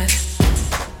 ride.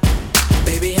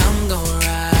 Baby, I'm gon'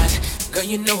 ride. Girl,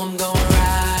 you know I'm gon'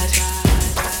 ride.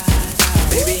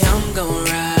 Baby, I'm gon'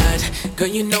 ride. Girl,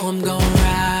 you know I'm gon'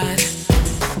 ride.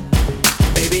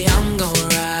 Baby, I'm gon'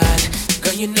 ride.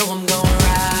 Girl, you know I'm gon'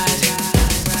 ride.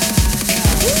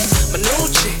 My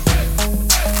new chick.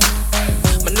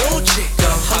 My new chick. Go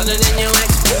harder than your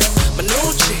ex. My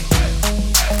new chick.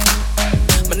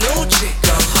 My new chick.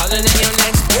 Go harder than your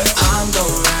next. I'm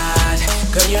gon' ride.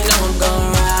 Girl, you know I'm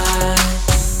gon' ride.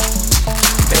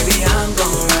 Baby, I'm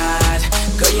gon' ride.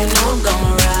 Girl, you know I'm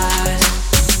gon' ride.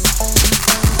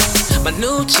 My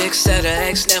new chick said her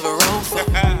ex never rolled for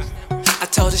her. I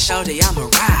told her, shorty, I'ma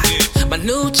ride. My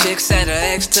new chick said her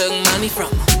ex took money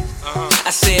from her. I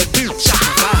said, bitch, I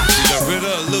can ride. She got rid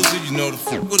of a loser, you know the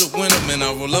fool with a winner. Man,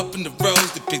 I roll up in the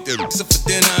rose to pick that up for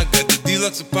dinner. I got the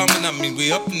deluxe apartment, I mean,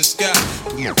 we up in the sky.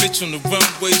 Put my bitch on the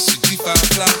runway, she G5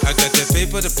 fly. I got that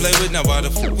paper to play with, now why the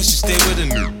fuck would she stay with a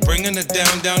nigga? Bringing her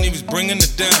down, he was bringing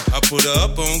her down. I put her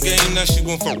up on game, now she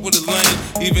won't fuck with a lane.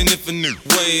 Even if a nigga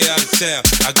way out of town,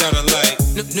 I got her like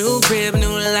new crib,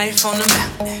 new life on the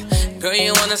mountain. Girl,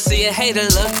 you wanna see a hater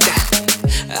look down.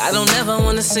 I don't ever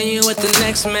wanna see you with the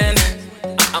next man.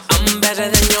 I'm better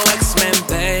than your ex-man,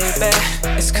 baby.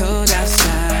 It's cold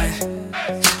outside,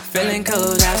 feeling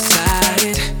cold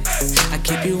outside. I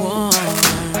keep you warm,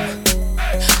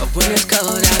 but when it's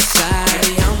cold outside,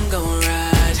 baby, I'm gon'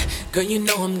 ride. Girl, you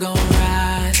know I'm gon'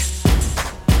 ride.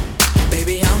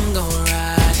 Baby, I'm gon'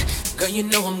 ride. Girl, you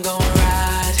know I'm gon'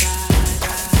 ride.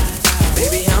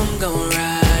 Baby, I'm gon'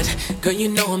 ride. Girl, you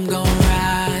know I'm gon'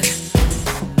 ride.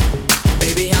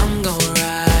 Baby, I'm gon'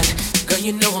 ride. Girl,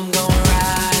 you know I'm gon'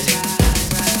 ride.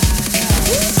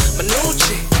 My new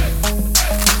chick.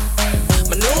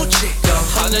 My new chick. Go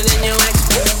harder than your ex.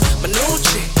 My new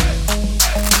chick.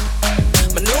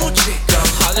 My new chick. Go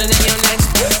harder than your next.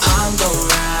 I'm gon'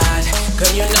 ride.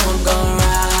 Girl, you know I'm gon'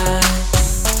 ride.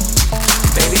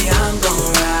 Baby, I'm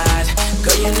gon' ride.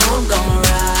 Girl, you know I'm gon'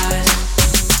 ride.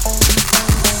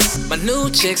 My new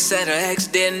chick said her ex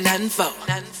did nothing for.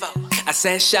 I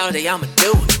said, shawty, I'ma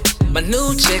do it. My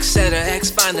new chick said her ex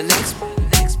find the next.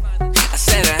 I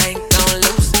said I ain't gon'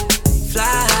 lose it. Fly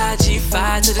high,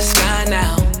 G5 to the sky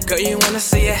now. Girl, you wanna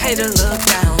see a hater look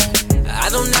down. I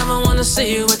don't ever wanna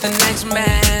see you with the next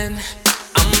man.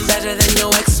 I'm better than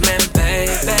your ex-man,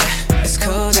 baby. It's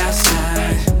cold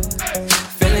outside,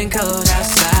 feeling cold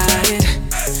outside.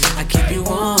 I keep you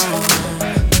warm,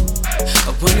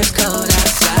 but when it's cold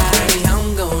outside,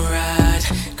 I'm gon' ride.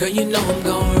 Girl, you know I'm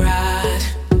gon' ride.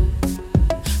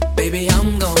 Baby,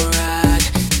 I'm gon' ride.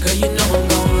 Girl, you know I'm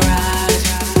gon' ride.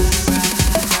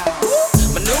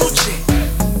 My new chick.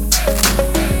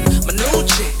 My new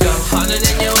chick. Go harder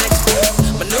than your ex.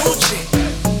 My new chick.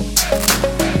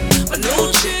 My new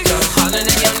chick. Go harder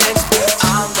than your next.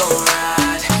 I'm gon'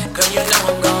 ride. Girl, you know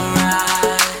I'm gon'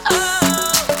 ride.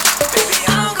 Baby,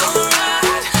 I'm gon'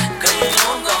 ride. Girl, you know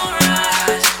I'm gon'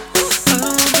 ride.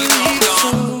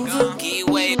 Keep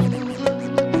waiting.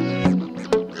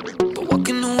 But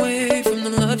walking away from the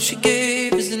love she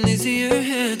gave isn't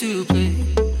easier to play.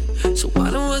 So why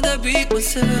don't I beat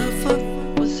myself up?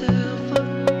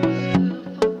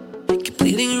 Keep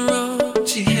bleeding around,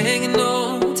 she hanging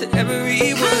on to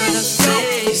every word I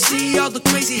say. You see all the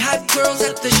crazy hot girls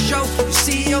at the show. You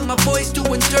see all my boys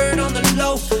doing dirt on the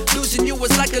low. Losing you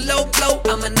was like a low blow.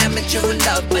 I'm an amateur in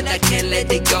love, but I can't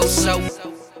let it go. So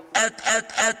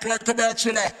act like a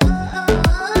bachelor.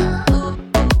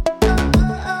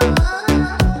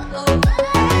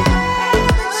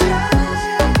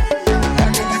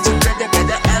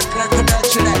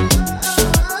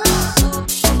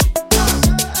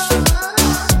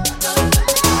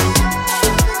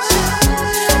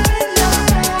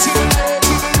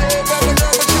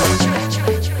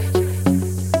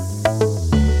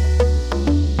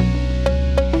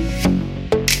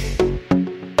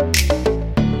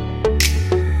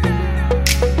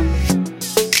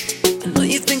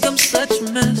 such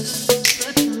a mess.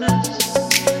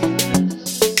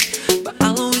 But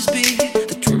I'll always be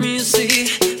the dream you see,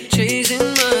 chasing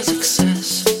my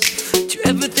success. Do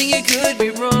everything you could be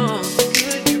wrong.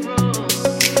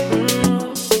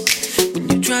 When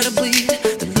you try to bleed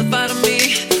the love out of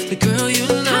me, the girl you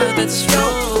know that's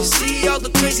strong. You see all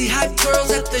the crazy hot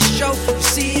girls at the show. You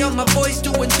see all my boys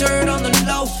doing dirt on the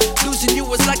low. Losing you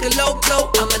was like a low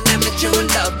blow. I'm an amateur in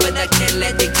love, but I can't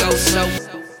let it go. So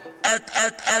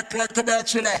act like a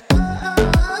bachelor.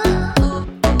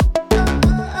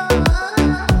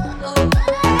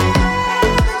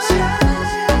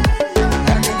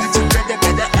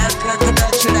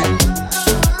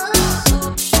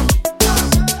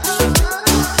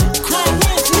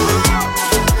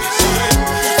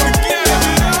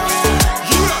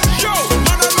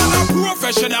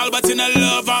 But in a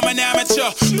love, I'm an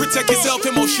amateur. Protect yourself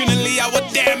emotionally, I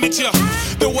would damage you.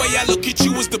 The way I look at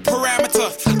you is the parameter.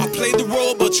 I played the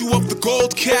role, but you of the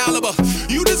gold caliber.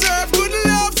 You deserve good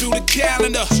love through the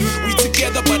calendar. We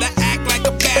together, but I act like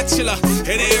a bachelor.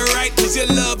 It ain't right, cause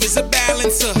your love is a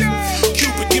balancer.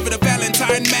 Cupid, give it a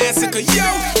Valentine massacre. Yo,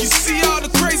 you see all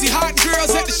the crazy hot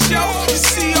girls at the show. You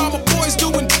see all my boys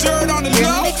doing dirt on the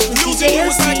low. Losing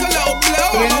you was like a low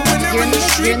blow. I'm a winner in the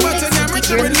street, but an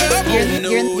amateur in love. You're in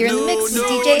the mix with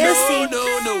Deejay Osi.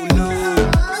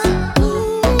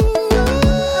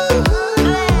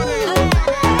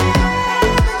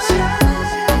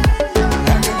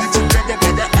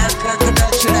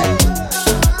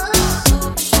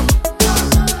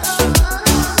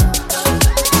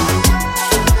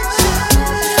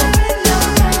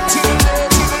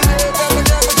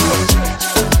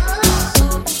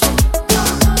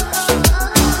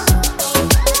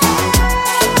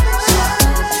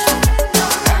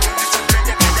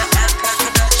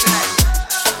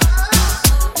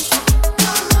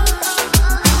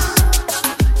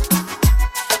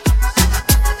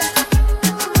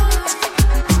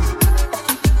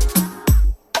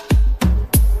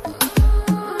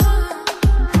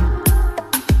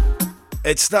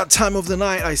 It's that time of the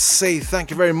night. I say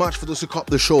thank you very much for those who caught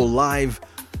the show live.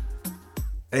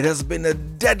 It has been a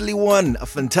deadly one, a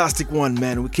fantastic one,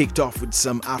 man. We kicked off with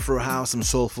some Afro-House, some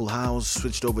Soulful House,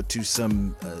 switched over to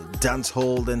some dance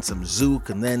hall, then some Zouk,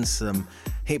 and then some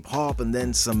hip-hop, and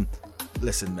then some...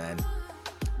 Listen, man.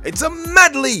 It's a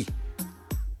medley!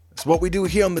 It's what we do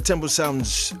here on the Tembo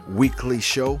Sounds weekly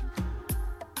show.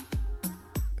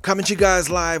 Coming to you guys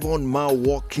live on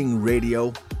Mawalking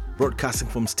Radio, broadcasting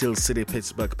from Steel City,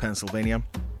 Pittsburgh, Pennsylvania.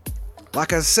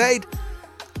 Like I said,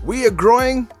 we are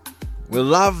growing. We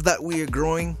love that we are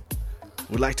growing.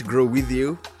 We'd like to grow with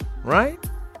you, right?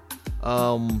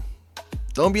 Don't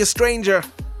be a stranger.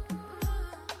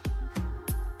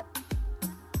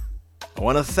 I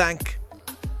want to thank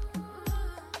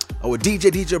our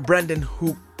DJ Brandon,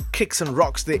 who kicks and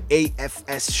rocks the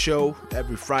AFS show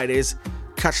every Fridays.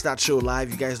 Catch that show live.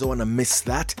 You guys don't want to miss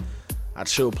that. That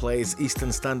show plays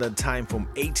Eastern Standard Time from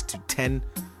 8 to 10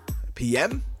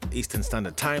 p.m. Eastern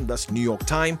Standard Time. That's New York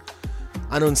time.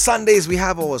 And on Sundays, we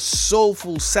have our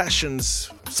soulful sessions,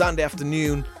 Sunday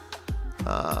afternoon.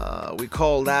 We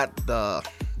call that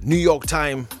New York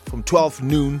time from 12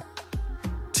 noon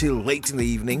till late in the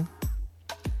evening.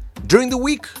 During the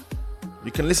week,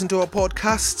 you can listen to our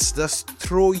podcasts. Just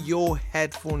throw your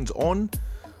headphones on.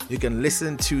 You can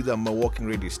listen to the Mawalking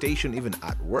Radio station even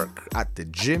at work, at the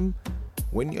gym,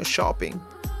 when you're shopping.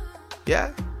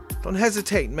 Yeah? Don't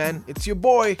hesitate, man. It's your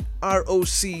boy,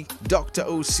 ROC, Dr.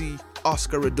 OC,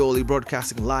 Oscar Radoli,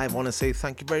 broadcasting live. I want to say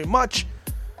thank you very much.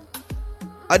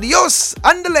 Adios.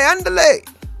 Andale.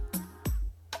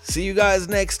 See you guys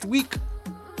next week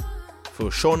for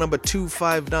show number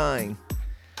 259.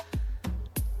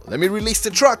 Let me release the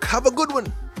track. Have a good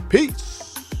one. Peace.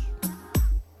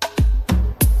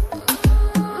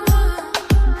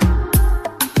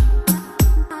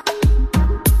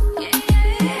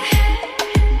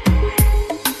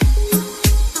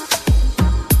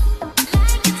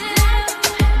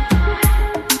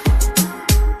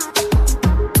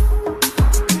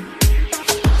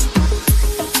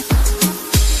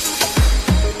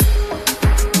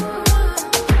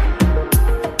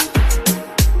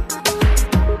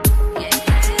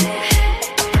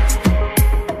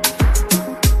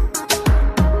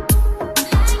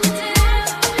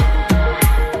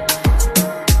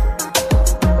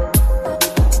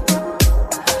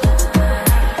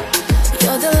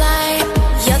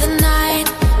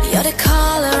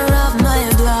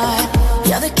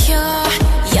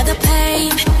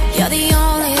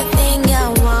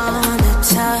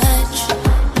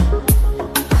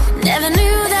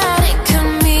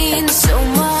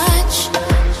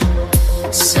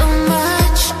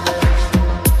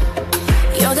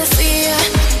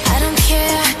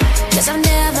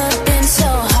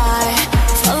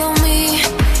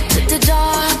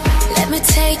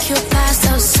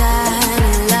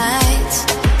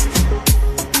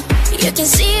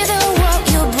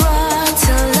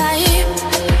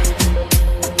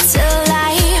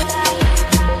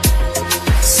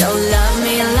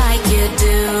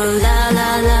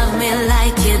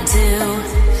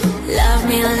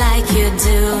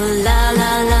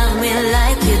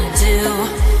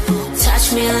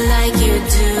 touch me like you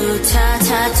do.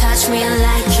 Touch me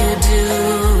like you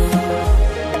do.